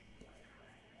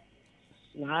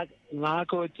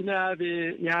 నాకు వచ్చిన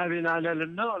 50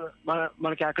 నాణ్యాలలో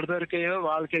మనకి ఎక్కడ దొరికాయో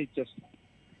వాళ్ళకే ఇచ్చేస్తాం.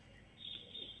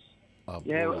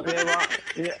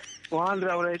 వాళ్ళు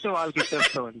ఎవరైతే వాళ్ళకి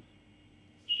ఇచ్చేస్తామండి.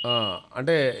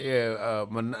 అంటే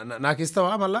నాకు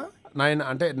ఇస్తావా మళ్ళా నాయన?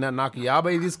 అంటే నాకు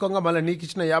 50 తీసుకోగా మళ్ళీ నీకు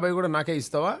ఇచ్చిన 50 కూడా నాకే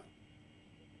ఇస్తావా?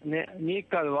 నీకు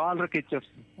కాదు, వాళ్ళకి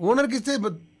ఇచ్చేస్తాం. ఓనర్కి ఇస్తే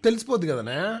తెలిసిపోద్ది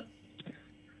కదనా?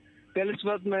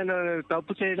 తెలిసిపోతుంది. నేను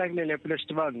తప్పు చేయడానికి నేను ఎప్పుడు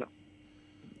ఇష్టపడను.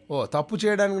 ఓ, తప్పు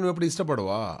చేయడానికి నువ్వు ఎప్పుడు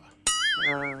ఇష్టపడవా?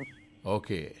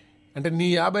 ఓకే, అంటే నీ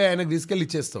 50 ఆయనకు తీసుకెళ్ళి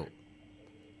ఇచ్చేస్తావు.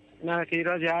 నాకు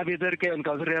ఈరోజు 50 దొరికాయి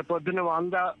కదా, రేపు పొద్దున్న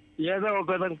 100 ఏదో ఒక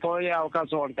విధంగా పోయే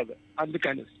అవకాశం ఉంటది,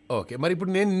 అందుకని. ఓకే, మరి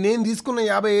ఇప్పుడు నేను తీసుకున్న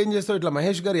 50 ఏం చేస్తావు? ఇట్లా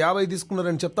మహేష్ గారు 50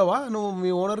 తీసుకున్నారని చెప్తావా నువ్వు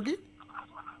మీ ఓనర్కి?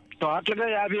 టోటల్ గా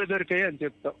 50 దొరికాయి అని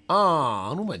చెప్తావు.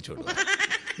 నువ్వు మంచోడు.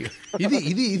 ఇది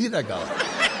ఇది ఇది నాకు కావాలి.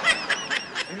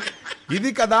 ఇది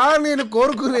కదా నేను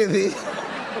కోరుకునేది.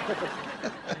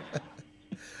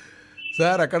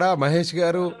 సార్, అక్కడ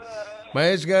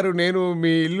మహేష్ గారు నేను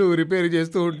మీ ఇల్లు రిపేర్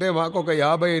చేస్తూ ఉంటే మాకు ఒక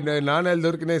 50 నాణ్యాలు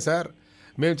దొరికినాయి సార్,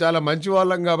 మేము చాలా మంచి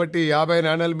వాళ్ళం కాబట్టి 50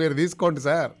 నాణ్యాలు మీరు తీసుకోండి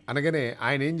సార్ అనగానే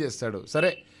ఆయన ఏం చేస్తాడు?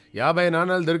 సరే, 50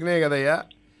 నాణ్యాలు దొరికినాయి కదయ్యా,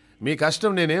 మీ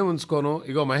కష్టం నేనేం ఉంచుకోను,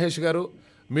 ఇగో మహేష్ గారు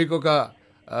మీకు ఒక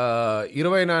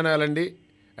 20 నాణ్యాలండి,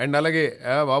 అండ్ అలాగే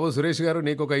బాబు సురేష్ గారు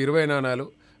నీకు ఒక 20 నాణ్యాలు,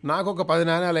 నాకు ఒక 10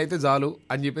 నాణ్యాలు అయితే చాలు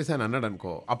అని చెప్పేసి ఆయన అన్నాడు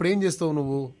అనుకో, అప్పుడు ఏం చేస్తావు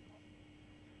నువ్వు?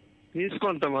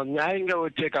 తీసుకుంటాం, న్యాయంగా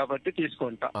వచ్చే కాబట్టి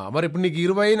తీసుకుంటా. మరి ఇప్పుడు నీకు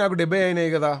 20 నాకు 70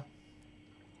 అయినాయి కదా.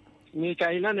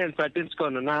 నీకైనా నేను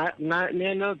పట్టించుకోను,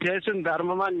 నేను చేసిన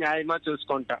ధర్మమా న్యాయమా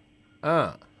చూసుకుంటా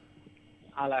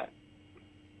అలా.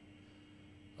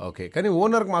 ఓకే, కానీ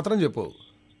ఓనర్కి మాత్రం చెప్పు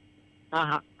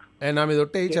నా మీద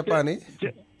ఒట్టే చెప్పా అని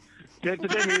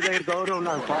చెప్తే మీ దగ్గర గౌరవం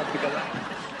నాకు పాటు కదా.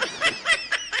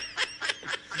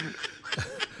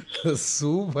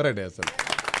 సూపర్ అండి, అసలు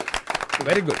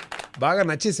వెరీ గుడ్, బాగా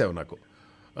నచ్చేసావు నాకు.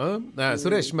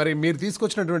 సురేష్, మరి మీరు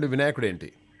తీసుకొచ్చినటువంటి వినాయకుడు ఏంటి?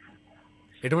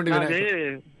 ఎటువంటి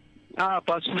వినాయకుడు?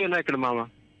 పసుపు వినాయకుడు మామ.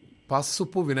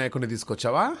 పసుపు వినాయకుడిని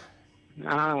తీసుకొచ్చావా?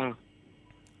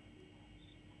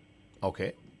 ఓకే,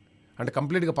 అంటే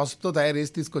కంప్లీట్గా పసుపుతో తయారు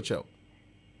చేసి తీసుకొచ్చావు?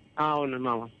 అవును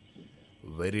మామ.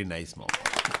 వెరీ నైస్ మామ.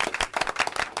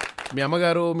 మీ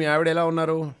అమ్మగారు మీ ఆవిడ ఎలా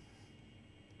ఉన్నారు?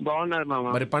 బాగున్నారు మామ.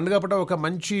 మరి పండుగ పూట ఒక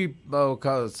మంచి ఒక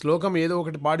శ్లోకం ఏదో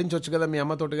ఒకటి పాడించవచ్చు కదా మీ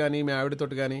అమ్మతోటి కానీ మీ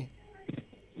ఆవిడతోటి కానీ?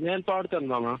 నేను పాడుతాను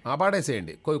మామ.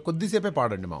 పాడేసేయండి, కొద్దిసేపే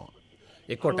పాడండి మామ,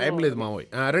 ఎక్కువ టైం లేదు మావోయ్.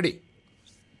 రెడీ?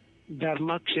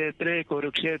 ధర్మక్షేత్రే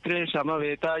కురుక్షేత్రే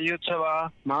సమవేతాయుత్సవ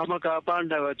మామక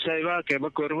పాండవచ్చైవ కిమ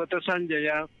కుర్వత సంజయ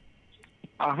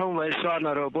అహం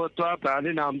వైశ్వానరో భూత్వా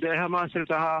ప్రాణినాం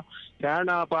దేహమాశ్రితః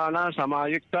ప్రాణాపాన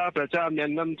సమాయుక్త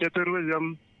ప్రచామ్యన్నం చతుర్భుజం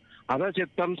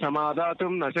అదచిత్తం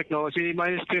సమాదాతుం న శక్నోసి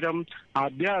మయి స్థిరం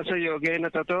అభ్యాస యోగేన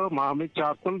తతో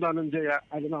మామిచ్చాప్తం ధనంజయ.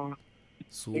 అది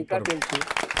ఇంకా తెలుసు.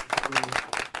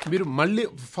 మీరు మళ్ళీ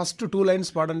ఫస్ట్ 2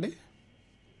 లైన్స్ పాడండి.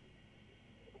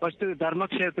 ఫస్ట్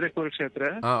ధర్మక్షేత్రే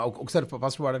కురుక్షేత్రే, ఒకసారి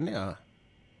ఫస్ట్ పాడండి.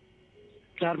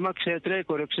 ధర్మక్షేత్రే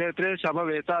కురుక్షేత్రే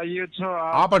సమవేతాయుత్సవ.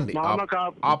 ఆపండి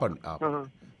ఆపండి.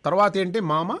 తర్వాత ఏంటి?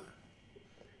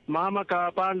 మామక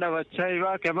పాండవచ్చైవ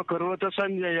కిమ కుర్వత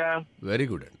సంజయ. వెరీ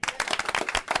గుడ్ అండి,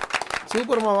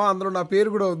 సూపర్ మావా. అందులో నా పేరు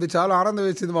కూడా ఉంది, చాలా ఆనందం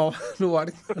వేసింది మావా నువ్వు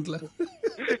వాడిన అట్లా.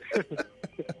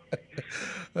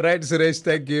 Right Suresh,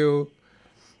 thank you.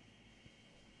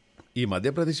 ఈ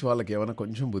మధ్యప్రదేశ్ వాళ్ళకి ఏమైనా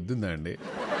కొంచెం బుద్ధి ఉందా అండి?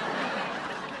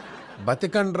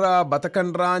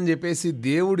 బతకండ్రా అని చెప్పేసి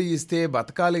దేవుడు ఇస్తే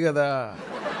బతకాలి కదా.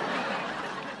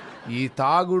 ఈ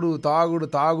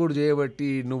తాగుడు చేయబట్టి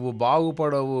నువ్వు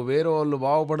బాగుపడవు, వేరే వాళ్ళు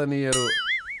బాగుపడనియరు.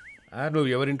 నువ్వు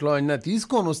ఎవరింట్లో అయినా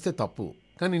తీసుకొని వస్తే తప్పు,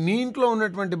 కానీ నీ ఇంట్లో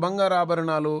ఉన్నటువంటి బంగారు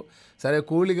ఆభరణాలు, సరే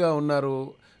కూలీగా ఉన్నారు,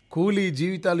 కూలీ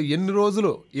జీవితాలు ఎన్ని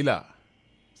రోజులు ఇలా,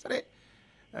 సరే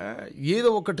ఏదో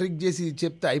ఒక ట్రిక్ చేసి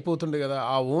చెప్తే అయిపోతుండే కదా.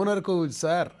 ఆ ఓనర్కు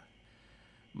సార్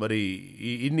మరి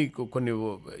ఇన్ని కొన్ని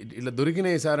ఇలా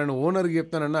దొరికినాయి సార్ అని ఓనర్కి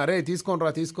చెప్తానన్నా, అరే తీసుకోనరా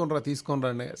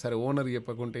అని. సరే ఓనర్కి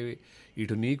చెప్పకుంటే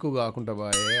ఇటు నీకు కాకుండా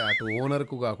బాయే, అటు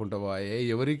ఓనర్కు కాకుండా బాయే,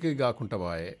 ఎవరికి కాకుండా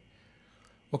బాయే.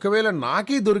 ఒకవేళ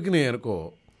నాకే దొరికినాయి అనుకో,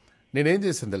 నేనేం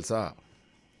చేస్తాను తెలుసా?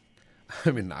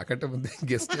 నాకంటే ముందే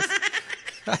గెస్ట్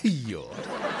అయ్యో,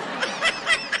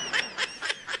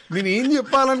 నేనేం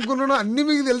చెప్పాలనుకున్నానో అన్నీ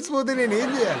మీకు తెలిసిపోతే నేనేం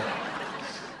చేయాలి?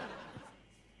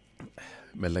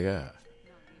 మెల్లగా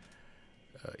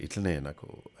ఇట్లనే నాకు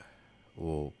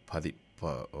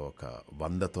ఒక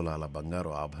 100 తులాల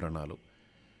బంగారు ఆభరణాలు,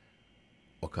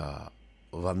 ఒక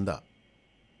 100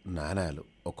 నాణాలు,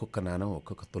 ఒక్కొక్క నాణం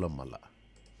ఒక్కొక్క తులం, మళ్ళా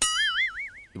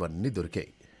ఇవన్నీ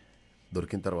దొరికాయి.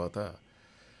 దొరికిన తర్వాత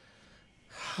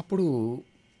అప్పుడు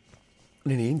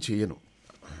నేనేం చేయను.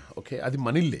 ఓకే, అది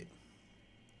మనిల్లే.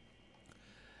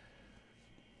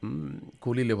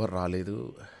 కూలీలు ఎవరు రాలేదు,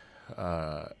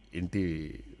 ఇంటి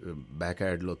బ్యాక్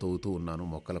యార్డ్లో తవ్వుతూ ఉన్నాను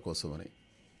మొక్కల కోసం అని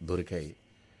దొరికాయి.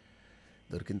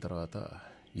 దొరికిన తర్వాత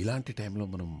ఇలాంటి టైంలో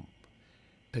మనం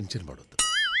టెన్షన్ పడొద్దు.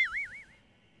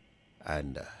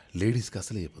 అండ్ లేడీస్కి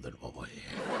అసలు అయిపోదండి బాబోయ్.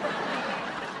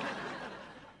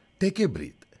 టేక్ ఏ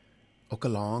బ్రీత్, ఒక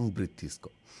లాంగ్ బ్రీత్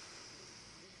తీసుకో,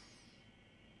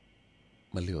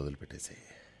 మళ్ళీ వదిలిపెట్టేసాయి.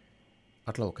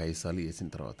 అట్లా ఒక 5 సార్లు వేసిన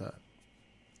తర్వాత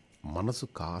మనసు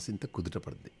కాసింత కుదుట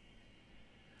పడుద్ది.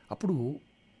 అప్పుడు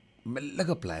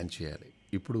మెల్లగా ప్లాన్ చేయాలి.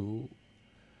 ఇప్పుడు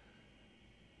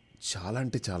చాలా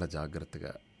అంటే చాలా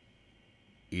జాగ్రత్తగా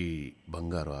ఈ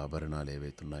బంగారు ఆభరణాలు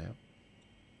ఏవైతే ఉన్నాయో,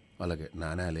 అలాగే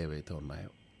నాణ్యాలు ఏవైతే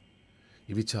ఉన్నాయో,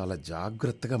 ఇవి చాలా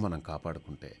జాగ్రత్తగా మనం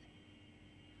కాపాడుకుంటే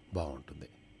బాగుంటుంది.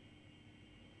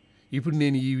 ఇప్పుడు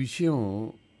నేను ఈ విషయం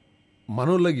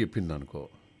మనోళ్ళకి చెప్పింది అనుకో,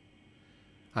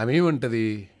 ఆమె ఏమంటుంది,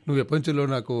 నువ్వు ఎప్పటిలో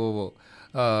నాకు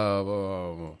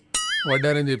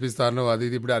వడ్డానని చెప్పిస్తాను, అది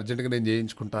ఇది ఇప్పుడు అర్జెంటుగా నేను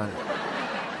చేయించుకుంటాను,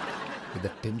 ఇది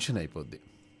టెన్షన్ అయిపోద్ది.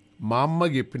 మా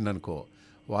అమ్మకి చెప్పింది అనుకో,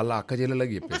 వాళ్ళ అక్క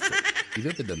చెల్లెలకి చెప్పేస్తా,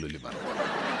 ఇదే పెద్ద లొల్లి.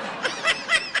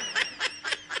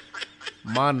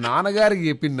 మా నాన్నగారికి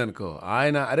చెప్పింది అనుకో,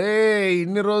 ఆయన అరే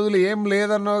ఇన్ని రోజులు ఏం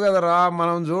లేదన్నావు కదరా,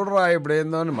 మనం చూడరా ఇప్పుడు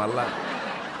ఏందో అని మళ్ళా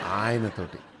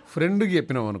ఆయనతోటి. ఫ్రెండ్కి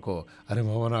చెప్పినాం అనుకో, అరే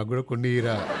మామ నాకు కూడా కొన్ని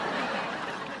ఇరా.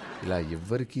 ఇలా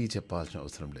ఎవ్వరికీ చెప్పాల్సిన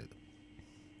అవసరం లేదు.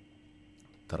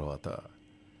 తర్వాత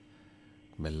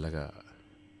మెల్లగా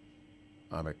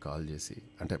ఆమె కాల్ చేసి,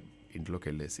 అంటే ఇంట్లోకి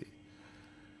వెళ్ళేసి,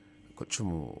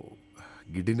 కొంచెము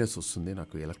గిడ్డినెస్ వస్తుంది,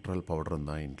 నాకు ఎలక్ట్రాల్ పౌడర్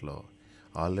ఉందా ఇంట్లో,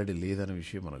 ఆల్రెడీ లేదనే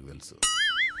విషయం మనకు తెలుసు.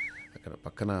 అక్కడ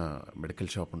పక్కన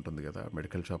మెడికల్ షాప్ ఉంటుంది కదా,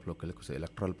 మెడికల్ షాప్లోకి వెళ్ళి కొంచెం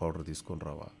ఎలక్ట్రాల్ పౌడర్ తీసుకొని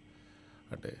రావా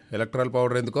అంటే, ఎలక్ట్రాల్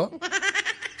పౌడర్ ఎందుకో,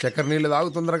 చక్కెర నీళ్ళు తాగు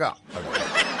తొందరగా.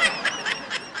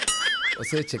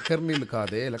 వస్తే చక్కెర నీళ్ళు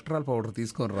కాదే, ఎలక్ట్రాల్ పౌడర్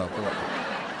తీసుకొని రాపో.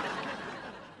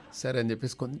 సరే అని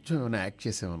చెప్పేసి కొంచెం ఏమైనా యాక్ట్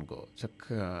చేసామనుకో,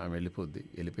 చక్కగా ఆమె వెళ్ళిపోద్ది.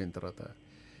 వెళ్ళిపోయిన తర్వాత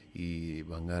ఈ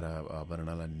బంగారు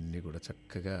ఆభరణాలన్నీ కూడా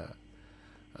చక్కగా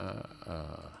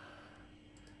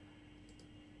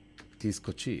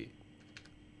తీసుకొచ్చి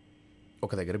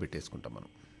ఒక దగ్గర పెట్టేసుకుంటాం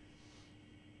మనం.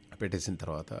 పెట్టేసిన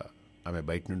తర్వాత ఆమె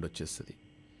బయట నుండి వచ్చేస్తుంది.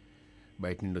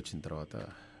 బయట నుండి వచ్చిన తర్వాత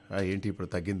ఏంటి ఇప్పుడు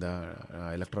తగ్గిందా,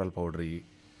 ఎలక్ట్రాల్ పౌడర్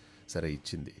సరే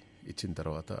ఇచ్చింది. ఇచ్చిన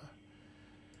తర్వాత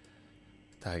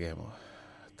తాగాము.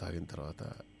 తాగిన తర్వాత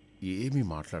ఏమీ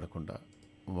మాట్లాడకుండా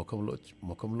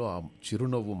ముఖంలో ఆ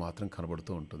చిరునవ్వు మాత్రం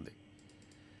కనబడుతూ ఉంటుంది.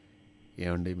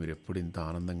 ఏమండి మీరు ఎప్పుడు ఇంత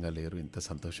ఆనందంగా లేరు, ఇంత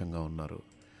సంతోషంగా ఉన్నారు,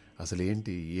 అసలు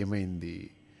ఏంటి, ఏమైంది,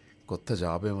 కొత్త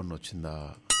జాబ్ ఏమన్నా వచ్చిందా,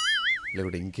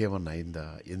 లేకపోతే ఇంకేమన్నా అయిందా,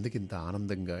 ఎందుకు ఇంత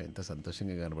ఆనందంగా ఇంత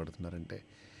సంతోషంగా కనబడుతున్నారంటే,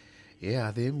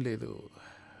 అదేం లేదు,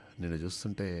 నేను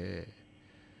చూస్తుంటే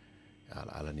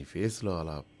అలా నీ ఫేస్లో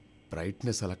అలా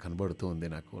బ్రైట్నెస్ అలా కనబడుతూ ఉంది,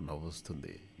 నాకు నవ్వు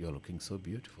వస్తుంది, you are looking so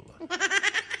beautiful.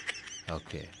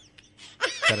 Okay,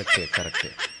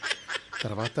 కరెక్టే.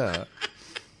 తర్వాత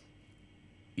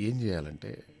ఏం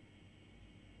చేయాలంటే,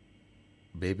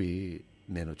 బేబీ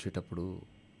నేను వచ్చేటప్పుడు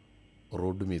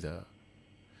రోడ్డు మీద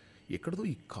ఎక్కడదో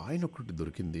ఈ కాయిన్ ఒకటి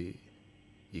దొరికింది,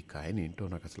 ఈ కాయిన్ ఏంటో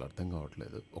నాకు అసలు అర్థం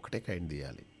కావట్లేదు, ఒకటే కాయిన్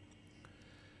తీయాలి.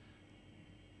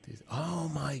 ఓ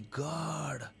మై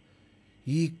గాడ్,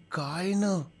 ఈ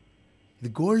కాయిన్ ఇది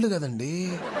గోల్డ్ కదండి,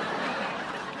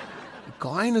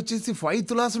 కాయిన్ వచ్చేసి 5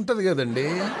 తులాస్ ఉంటుంది కదండి.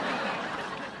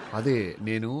 అదే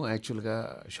నేను యాక్చువల్గా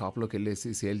షాప్లోకి వెళ్ళేసి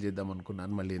సేల్ చేద్దాం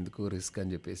అనుకున్నాను, మళ్ళీ ఎందుకు రిస్క్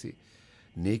అని చెప్పేసి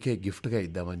నీకే గిఫ్ట్గా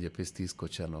ఇద్దామని చెప్పేసి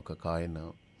తీసుకొచ్చాను ఒక కాయిన్.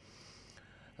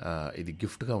 ఇది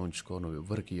గిఫ్ట్గా ఉంచుకో, నువ్వు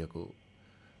ఎవ్వరికి ఇవ్వకు.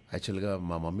 యాక్చువల్గా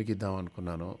మా మమ్మీకి ఇద్దాం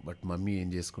అనుకున్నాను, బట్ మమ్మీ ఏం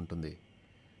చేసుకుంటుంది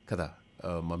కదా,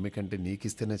 మమ్మీ కంటే నీకు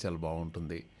ఇస్తేనే చాలా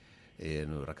బాగుంటుంది,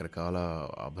 నువ్వు రకరకాల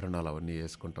ఆభరణాలు అవన్నీ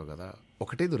వేసుకుంటావు కదా,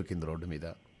 ఒకటే దొరికింది రోడ్డు మీద,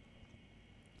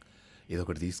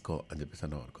 ఇదొకటి తీసుకో అని చెప్పేసి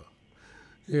అన్నావు అనుకో.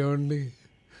 ఏమండి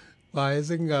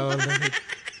పాయసం కావాలండి,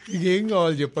 ఇంకేం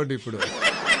కావాలి చెప్పండి ఇప్పుడు.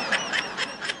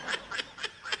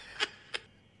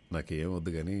 నాకేం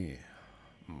వద్దు కానీ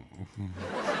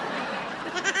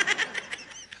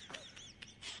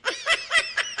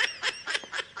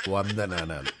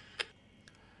నాణాలు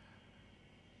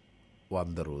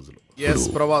 100 రోజులు. ఎస్,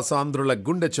 ప్రవాసాంధ్రుల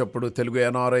గుండె చప్పుడు తెలుగు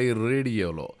NRI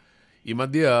రేడియోలో ఈ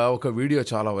మధ్య ఒక వీడియో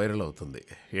చాలా వైరల్ అవుతుంది.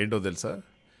 ఏంటో తెలుసా,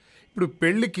 ఇప్పుడు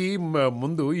పెళ్ళికి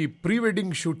ముందు ఈ ప్రీ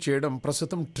వెడ్డింగ్ షూట్ చేయడం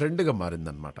ప్రస్తుతం ట్రెండ్గా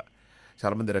మారిందనమాట.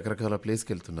 చాలామంది రకరకాల ప్లేస్కి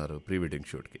వెళ్తున్నారు ప్రీ వెడ్డింగ్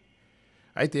షూట్కి.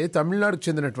 అయితే తమిళనాడుకు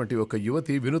చెందినటువంటి ఒక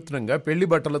యువతి వినూత్నంగా పెళ్లి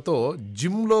బట్టలతో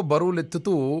జిమ్లో బరువులు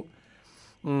ఎత్తుతూ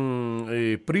ఈ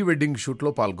ప్రీ వెడ్డింగ్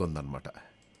షూట్లో పాల్గొందనమాట.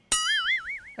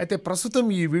 అయితే ప్రస్తుతం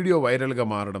ఈ వీడియో వైరల్గా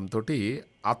మారడంతో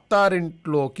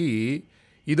అత్తారింట్లోకి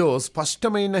ఇదో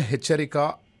స్పష్టమైన హెచ్చరిక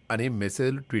అనే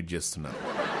మెసేజ్లు ట్వీట్ చేస్తున్నారు.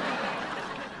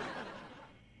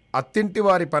 అత్తింటి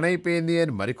వారి పని అయిపోయింది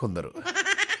అని మరికొందరు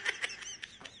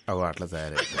అవి అట్లా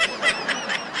తయారైపోయారు.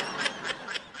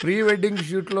 ప్రీ వెడ్డింగ్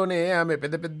షూట్లోనే ఆమె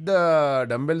పెద్ద పెద్ద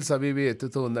డంబెల్స్ అవి ఇవి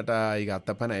ఎత్తుతూ ఉందట. ఇక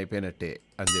అత్త పని అయిపోయినట్టే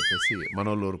అని చెప్పేసి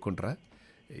మనోళ్ళు ఊరుకుంటారా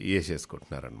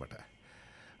వేసేసుకుంటున్నారనమాట.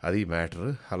 అది మ్యాటర్.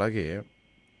 అలాగే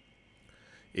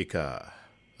ఇక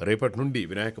రేపటి నుండి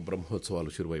వినాయక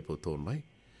బ్రహ్మోత్సవాలు శురువైపోతూ ఉన్నాయి.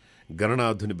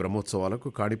 గణనాథుని బ్రహ్మోత్సవాలకు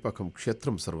కాణిపాకం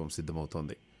క్షేత్రం సర్వం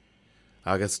సిద్ధమవుతోంది.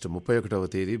 ఆగస్టు 31వ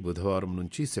తేదీ బుధవారం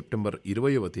నుంచి సెప్టెంబర్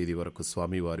 20వ తేదీ వరకు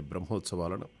స్వామివారి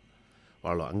బ్రహ్మోత్సవాలను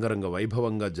వాళ్ళు అంగరంగ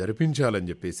వైభవంగా జరిపించాలని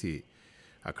చెప్పేసి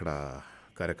అక్కడ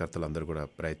కార్యకర్తలందరూ కూడా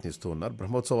ప్రయత్నిస్తూ ఉన్నారు.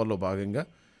 బ్రహ్మోత్సవాల్లో భాగంగా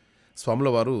స్వాముల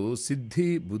వారు సిద్ధి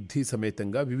బుద్ధి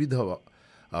సమేతంగా వివిధ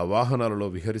వాహనాలలో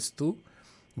విహరిస్తూ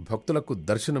భక్తులకు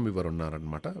దర్శనం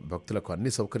ఇవ్వనున్నారన్నమాట. భక్తులకు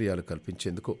అన్ని సౌకర్యాలు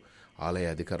కల్పించేందుకు ఆలయ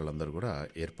అధికారులందరూ కూడా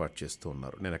ఏర్పాటు చేస్తూ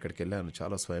ఉన్నారు. నేను అక్కడికి వెళ్ళాను,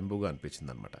 చాలా స్వయంభూగా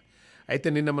అనిపించింది అనమాట. అయితే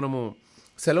నిన్న మనము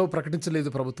సెలవు ప్రకటించలేదు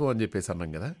ప్రభుత్వం అని చెప్పేసి అన్నాం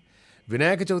కదా.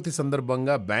 వినాయక చవితి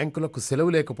సందర్భంగా బ్యాంకులకు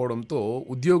సెలవు లేకపోవడంతో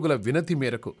ఉద్యోగుల వినతి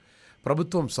మేరకు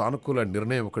ప్రభుత్వం సానుకూల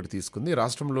నిర్ణయం ఒకటి తీసుకుంది.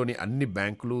 రాష్ట్రంలోని అన్ని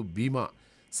బ్యాంకులు, బీమా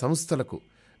సంస్థలకు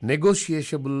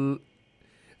నెగోషియేషబుల్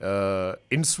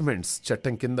ఇన్స్ట్రుమెంట్స్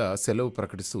చట్టం కింద సెలవు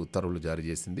ప్రకటిస్తూ ఉత్తర్వులు జారీ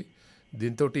చేసింది.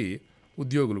 దీంతో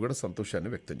ఉద్యోగులు కూడా సంతోషాన్ని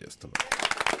వ్యక్తం చేస్తున్నారు.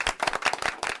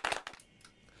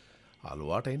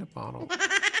 అలవాటైన పానం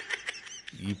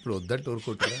ఇప్పుడు వద్దంటే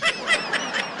ఊరుకుంటారా?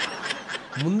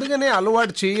 ముందుగానే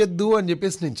అలవాటు చేయొద్దు అని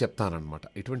చెప్పేసి నేను చెప్తానమాట.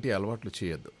 ఇటువంటి అలవాట్లు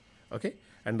చేయొద్దు. ఓకే.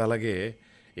 అండ్ అలాగే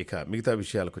ఇక మిగతా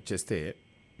విషయాలకు వచ్చేస్తే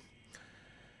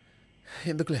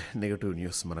ఎందుకులే నెగటివ్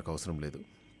న్యూస్ మనకు అవసరం లేదు.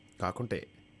 కాకుంటే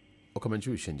ఒక మంచి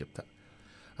విషయం చెప్తా.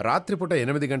 రాత్రిపూట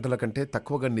 8 గంటల కంటే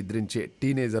తక్కువగా నిద్రించే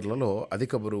టీనేజర్లలో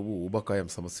అధిక బరువు, ఊబకాయం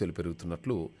సమస్యలు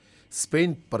పెరుగుతున్నట్లు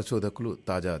స్పెయిన్ పరిశోధకులు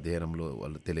తాజా అధ్యయనంలో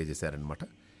వాళ్ళు తెలియజేశారనమాట.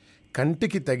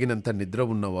 కంటికి తగినంత నిద్ర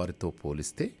ఉన్న వారితో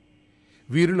పోలిస్తే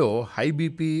వీరిలో హై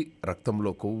బీపీ,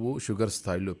 రక్తంలో కొవ్వు, షుగర్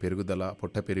స్థాయిలో పెరుగుదల,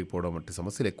 పొట్ట పెరిగిపోవడం వంటి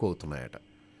సమస్యలు ఎక్కువ అవుతున్నాయట.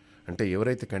 అంటే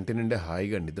ఎవరైతే కంటి నిండే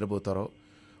హాయిగా నిద్రపోతారో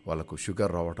వాళ్ళకు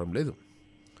షుగర్ రావటం లేదు,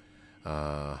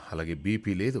 అలాగే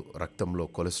బీపీ లేదు, రక్తంలో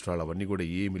కొలెస్ట్రాల్ అవన్నీ కూడా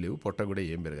ఏమీ లేవు, పొట్ట కూడా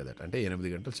ఏం పెరగదట. అంటే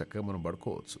 8 గంటలు చక్కగా మనం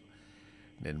పడుకోవచ్చు.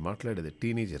 నేను మాట్లాడేది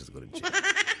టీనేజర్స్ గురించి,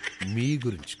 మీ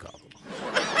గురించి కాదు.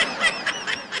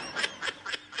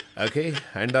 ఓకే.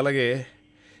 అండ్ అలాగే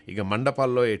ఇక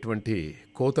మండపాల్లో ఎటువంటి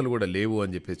కోతలు కూడా లేవు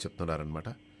అని చెప్పేసి చెప్తున్నారనమాట.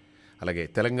 అలాగే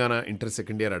Telangana inter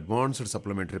second year advanced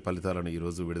supplementary ఫలితాలను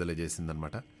ఈరోజు విడుదల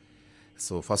చేసిందనమాట.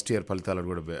 సో ఫస్ట్ ఇయర్ ఫలితాలను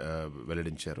కూడా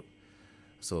వెల్లడించారు.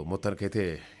 సో మొత్తానికైతే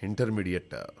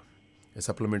ఇంటర్మీడియట్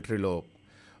సప్లిమెంటరీలో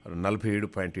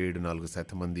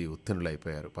 47.74% మంది ఉత్తీర్ణులు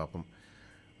అయిపోయారు. పాపం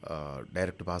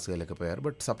డైరెక్ట్ పాస్ కాలేకపోయారు,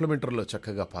 బట్ సప్లిమెంటరీలో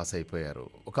చక్కగా పాస్ అయిపోయారు.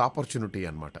 ఒక ఆపర్చునిటీ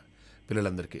అనమాట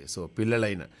పిల్లలందరికీ. సో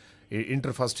పిల్లలైన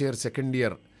inter first year second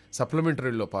year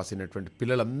సప్లిమెంటరీలో pass అయినటువంటి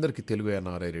పిల్లలందరికీ తెలుగు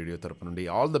NRI రేడియో తరపు నుండి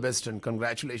all the best and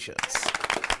congratulations.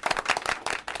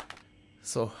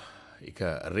 So ఇక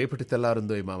రేపటి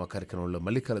తెల్లారుందో ఈ మామ కార్యక్రమంలో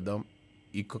మళ్ళీ కలుద్దాం.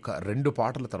 ఇంకొక 2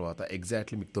 పాటల తర్వాత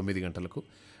ఎగ్జాక్ట్లీ మీకు 9 గంటలకు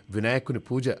వినాయకుని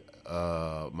పూజ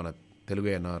మన తెలుగు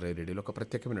NRI రేడియోలో ఒక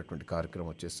ప్రత్యేకమైనటువంటి కార్యక్రమం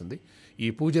వచ్చేస్తుంది. ఈ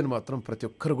పూజను మాత్రం ప్రతి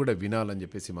ఒక్కరు కూడా వినాలని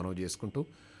చెప్పేసి మనం చేసుకుంటూ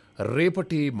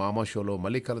రేపటి మామా షోలో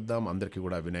మళ్ళీ కలుద్దాం. అందరికీ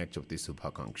కూడా వినాయక చవితి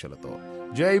శుభాకాంక్షలతో.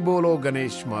 జై బోలో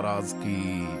గణేష్ మహారాజ్ కీ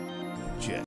జై.